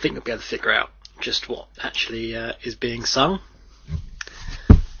 I think we'll be able to figure out just what actually is being sung.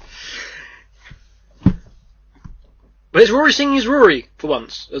 But it's Rory singing as Rory, for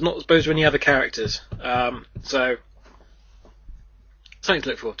once, as not opposed to any other characters. So, something to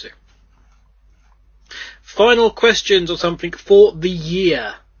look forward to. Final questions or something for the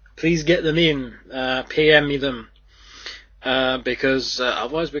year. Please get them in. PM me them. because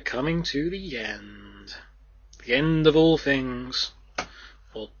otherwise we're coming to the end of all things,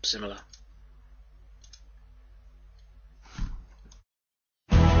 or similar.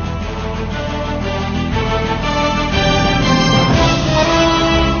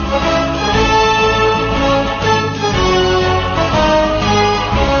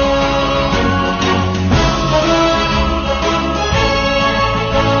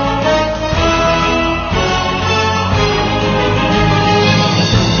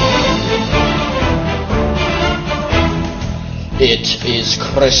 It is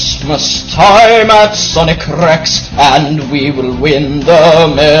Christmas time at Sonic Rex, and we will win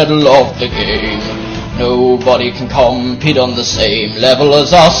the medal of the game. Nobody can compete on the same level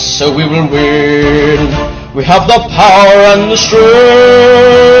as us, so we will win. We have the power and the strength.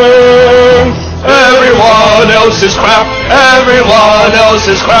 Everyone else is crap, everyone else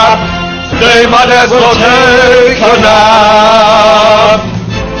is crap. They might as well take a nap.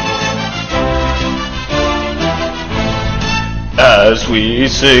 As we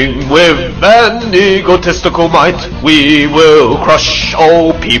sing with an egotistical might, we will crush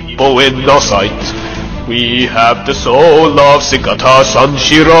all people in our sight. We have the soul of Sigata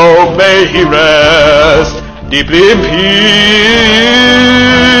Sanshiro, may he rest deeply in peace.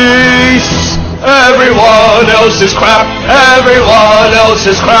 Everyone else is crap, everyone else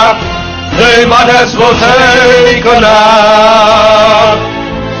is crap. They might as well take a nap.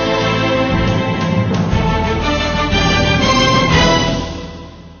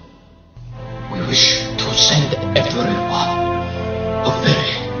 Send everyone a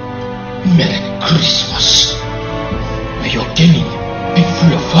very Merry Christmas. May your gaming be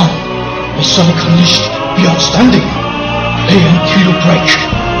full of fun. May Sonic Unleashed be outstanding. Play until you break.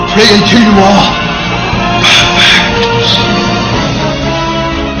 Play until you are perfect.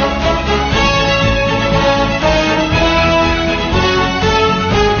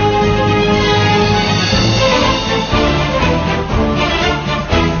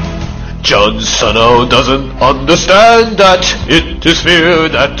 Jon Sano doesn't understand that it is fear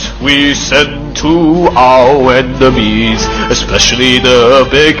that we send to our enemies, especially the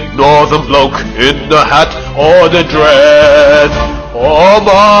big northern bloke in the hat or the dread, or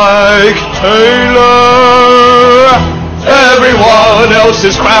Mike Taylor. Everyone else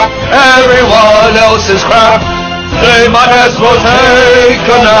is crap, everyone else is crap. They might as well take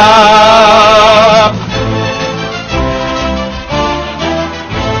a nap.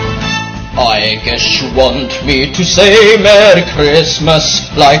 I guess you want me to say Merry Christmas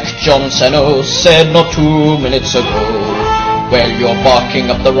like Jon Sano said not 2 minutes ago. Well, you're barking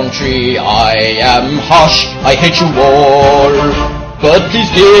up the wrong tree. I am harsh, I hate you all. But please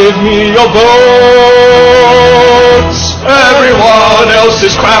give me your votes. Everyone else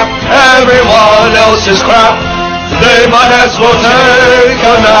is crap, everyone else is crap. They might as well take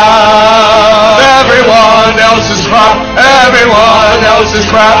a nap. Everyone else is crap, everyone else is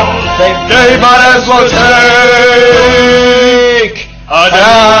crap. They might as well take a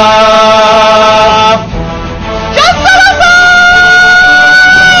nap. Just perfect.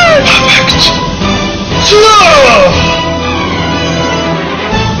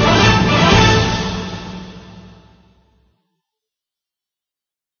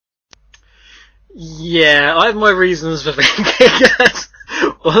 Yeah, I have my reasons for thinking that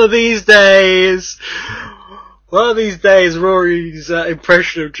one of these days, Rory's supposed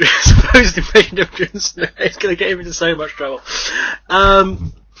impression of Jon Snow is going to get him into so much trouble.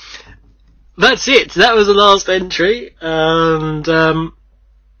 That's it. That was the last entry, and I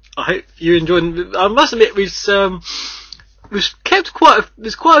hope you enjoyed. I must admit, we've kept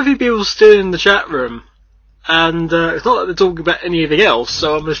there's quite a few people still in the chat room. And it's not that they're talking about anything else,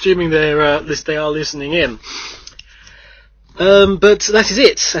 so I'm assuming they are listening in. But that is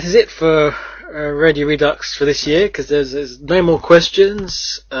it. That is it for Radio Redux for this year, because there's no more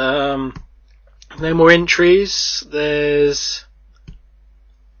questions, no more entries. There's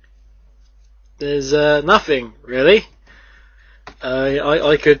nothing really.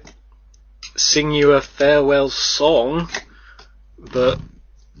 I could sing you a farewell song, but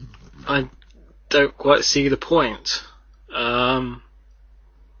I don't quite see the point.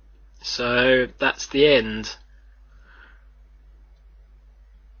 So that's the end.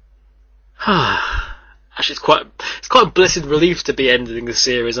 Actually, it's quite a blessed relief to be ending the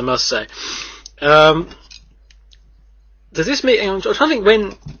series, I must say. Does this mean? I'm trying to think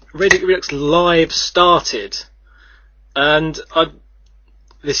when Radio Redux Live started, and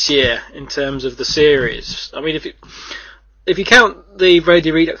this year in terms of the series. I mean, if you count the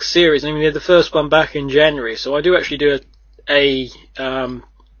Radio Redux series, I mean, we had the first one back in January, so I do actually do a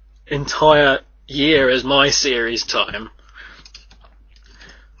entire year as my series time.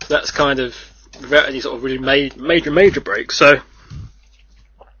 that's kind of without any sort of really major break. So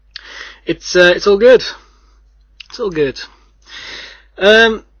it's all good. It's all good.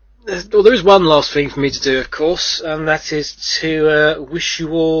 Well, there is one last thing for me to do, of course, and that is to wish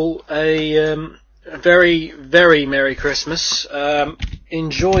you all a very, very Merry Christmas.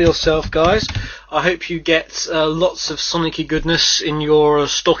 Enjoy yourself, guys. I hope you get lots of Sonic-y goodness in your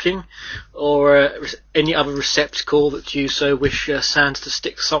stocking, or any other receptacle that you so wish Santa to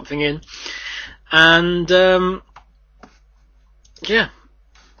stick something in. And yeah,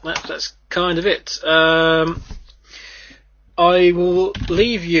 that's kind of it. I will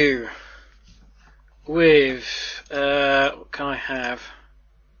leave you with what can I have?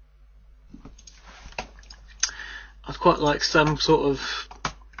 I'd quite like some sort of,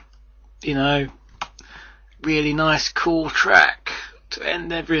 really nice, cool track to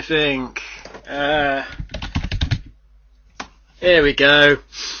end everything. Here we go.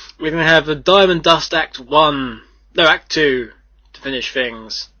 We're going to have a Diamond Dust Act 2 to finish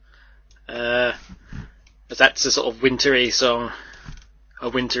things. But that's a sort of wintry song, a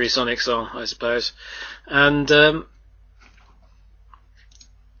wintry Sonic song, I suppose. And that'll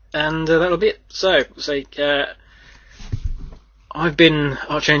be it. So, I've been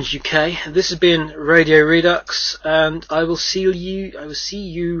Archange UK. This has been Radio Redux, and I will see you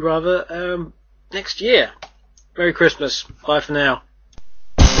next year. Merry Christmas. Bye for now.